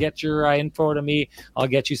mentioned, get your info to me. I'll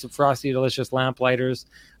get you some frosty, delicious lamp lighters.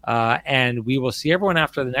 And we will see everyone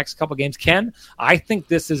after the next couple games. Ken, I think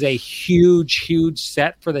this is a huge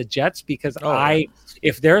set for the Jets because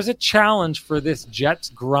if there's a challenge for this Jets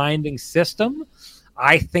grinding system,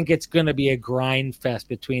 I think it's going to be a grind fest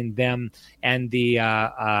between them and the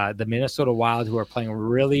Minnesota Wild, who are playing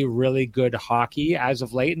really, really good hockey as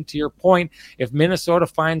of late. And to your point, if Minnesota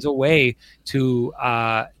finds a way to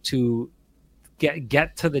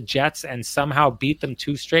get to the Jets and somehow beat them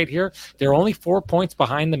 2 straight here, they're only 4 points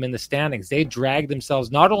behind them in the standings. They drag themselves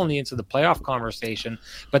not only into the playoff conversation,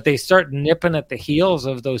 but they start nipping at the heels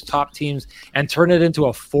of those top teams and turn it into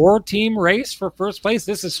a 4-team race for first place.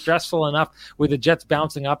 This is stressful enough with the Jets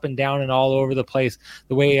bouncing up and down and all over the place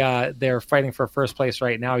the way they're fighting for first place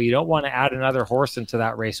right now. You don't want to add another horse into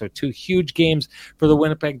that race. So 2 huge games for the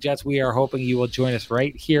Winnipeg Jets. We are hoping you will join us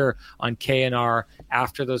right here on KNR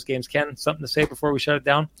after those games. Ken, something to say before we shut it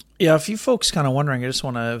down? Yeah, if you folks kind of wondering, I just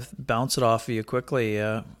want to bounce it off of you quickly.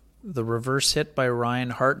 The reverse hit by Ryan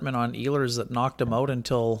Hartman on Ehlers that knocked him out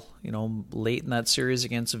until late in that series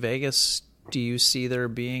against Vegas. Do you see there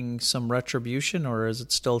being some retribution, or is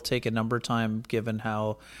it still take a number of time given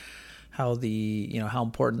how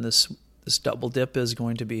important this double dip is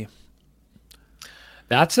going to be?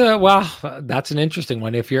 That's an interesting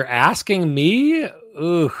one. If you're asking me,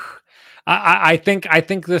 I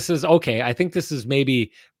think this is okay. I think this is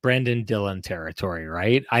maybe Brendan Dillon territory,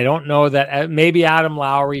 right? I don't know that maybe Adam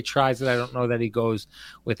Lowry tries it. I don't know that he goes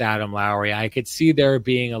with Adam Lowry. I could see there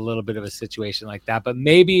being a little bit of a situation like that, but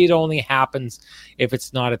maybe it only happens if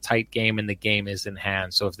it's not a tight game and the game is in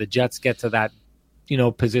hand. So if the Jets get to that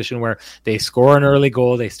position where they score an early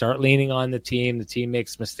goal, they start leaning on the team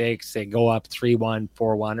makes mistakes, they go up 3-1,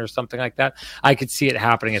 4-1 or something like that, I could see it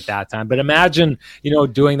happening at that time. But imagine,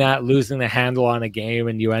 doing that, losing the handle on a game,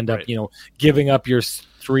 and you end up, giving up your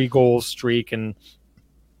 3-goal streak and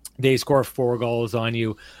they score 4 goals on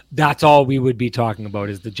you. That's all we would be talking about,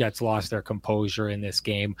 is the Jets lost their composure in this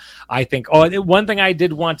game. I think, one thing I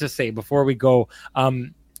did want to say before we go,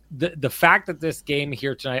 the fact that this game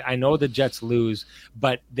here tonight, I know the Jets lose,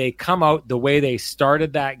 but they come out the way they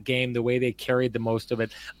started that game, the way they carried the most of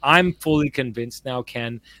it. I'm fully convinced now,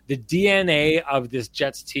 Ken, the DNA of this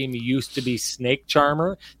Jets team used to be snake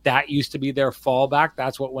charmer. That used to be their fallback.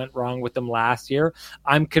 That's what went wrong with them last year.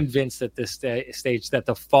 I'm convinced at this stage that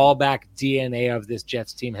the fallback DNA of this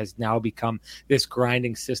Jets team has now become this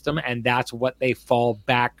grinding system, and that's what they fall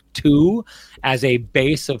back to as a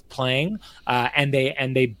base of playing, and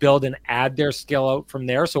they build and add their skill out from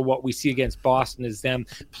there. So what we see against Boston is them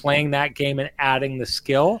playing that game and adding the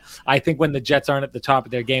skill. I think when the Jets aren't at the top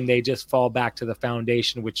of their game, they just fall back to the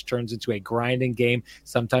foundation, which turns into a grinding game.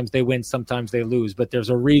 Sometimes they win, sometimes they lose, but there's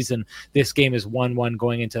a reason this game is 1-1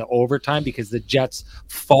 going into overtime, because the Jets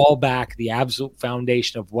fall back the absolute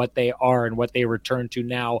foundation of what they are and what they return to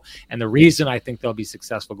now. And the reason I think they'll be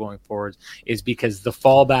successful going forward is because the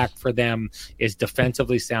fallback for them is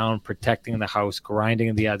defensively sound, protecting the house,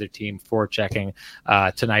 grinding the other team, forechecking.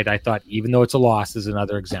 Tonight, I thought, even though it's a loss, is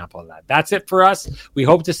another example of that. That's it for us. We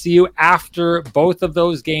hope to see you after both of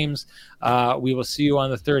those games. We will see you on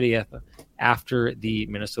the 30th after the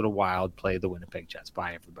Minnesota Wild play the Winnipeg Jets.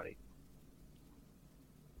 Bye, everybody.